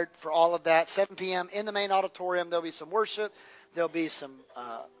prepared for all of that. 7 p.m. in the main auditorium. There'll be some worship. There'll be some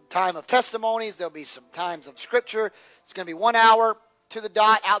time of testimonies. There'll be some times of Scripture. It's going to be 1 hour to the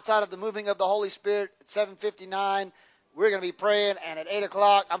dot outside of the moving of the Holy Spirit at 7:59. We're going to be praying, and at 8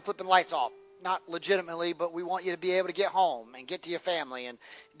 o'clock, I'm flipping lights off. Not legitimately, but we want you to be able to get home and get to your family and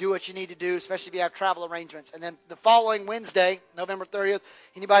do what you need to do, especially if you have travel arrangements. And then the following Wednesday, November 30th,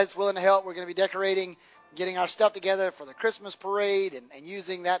 anybody that's willing to help, we're going to be decorating getting our stuff together for the Christmas parade and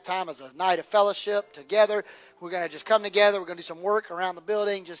using that time as a night of fellowship together. We're going to just come together. We're going to do some work around the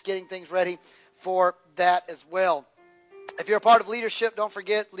building, just getting things ready for that as well. If you're a part of leadership, don't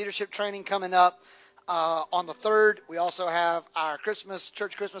forget leadership training coming up on the 3rd. We also have our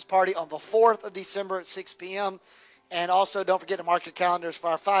church Christmas party on the 4th of December at 6 p.m. And also don't forget to mark your calendars for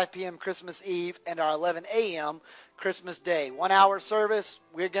our 5 p.m. Christmas Eve and our 11 a.m. Christmas Day. 1 hour service.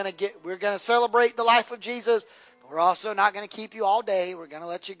 We're gonna celebrate the life of Jesus. But we're also not gonna keep you all day. We're gonna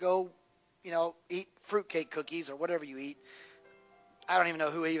let you go, eat fruitcake cookies or whatever you eat. I don't even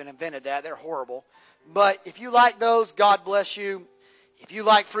know who even invented that. They're horrible. But if you like those, God bless you. If you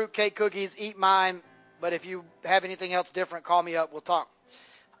like fruitcake cookies, eat mine. But if you have anything else different, call me up. We'll talk.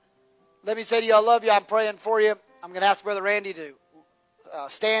 Let me say to you, I love you. I'm praying for you. I'm going to ask Brother Randy to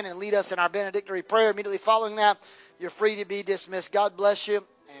stand and lead us in our benedictory prayer. Immediately following that, you're free to be dismissed. God bless you,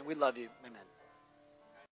 and we love you. Amen.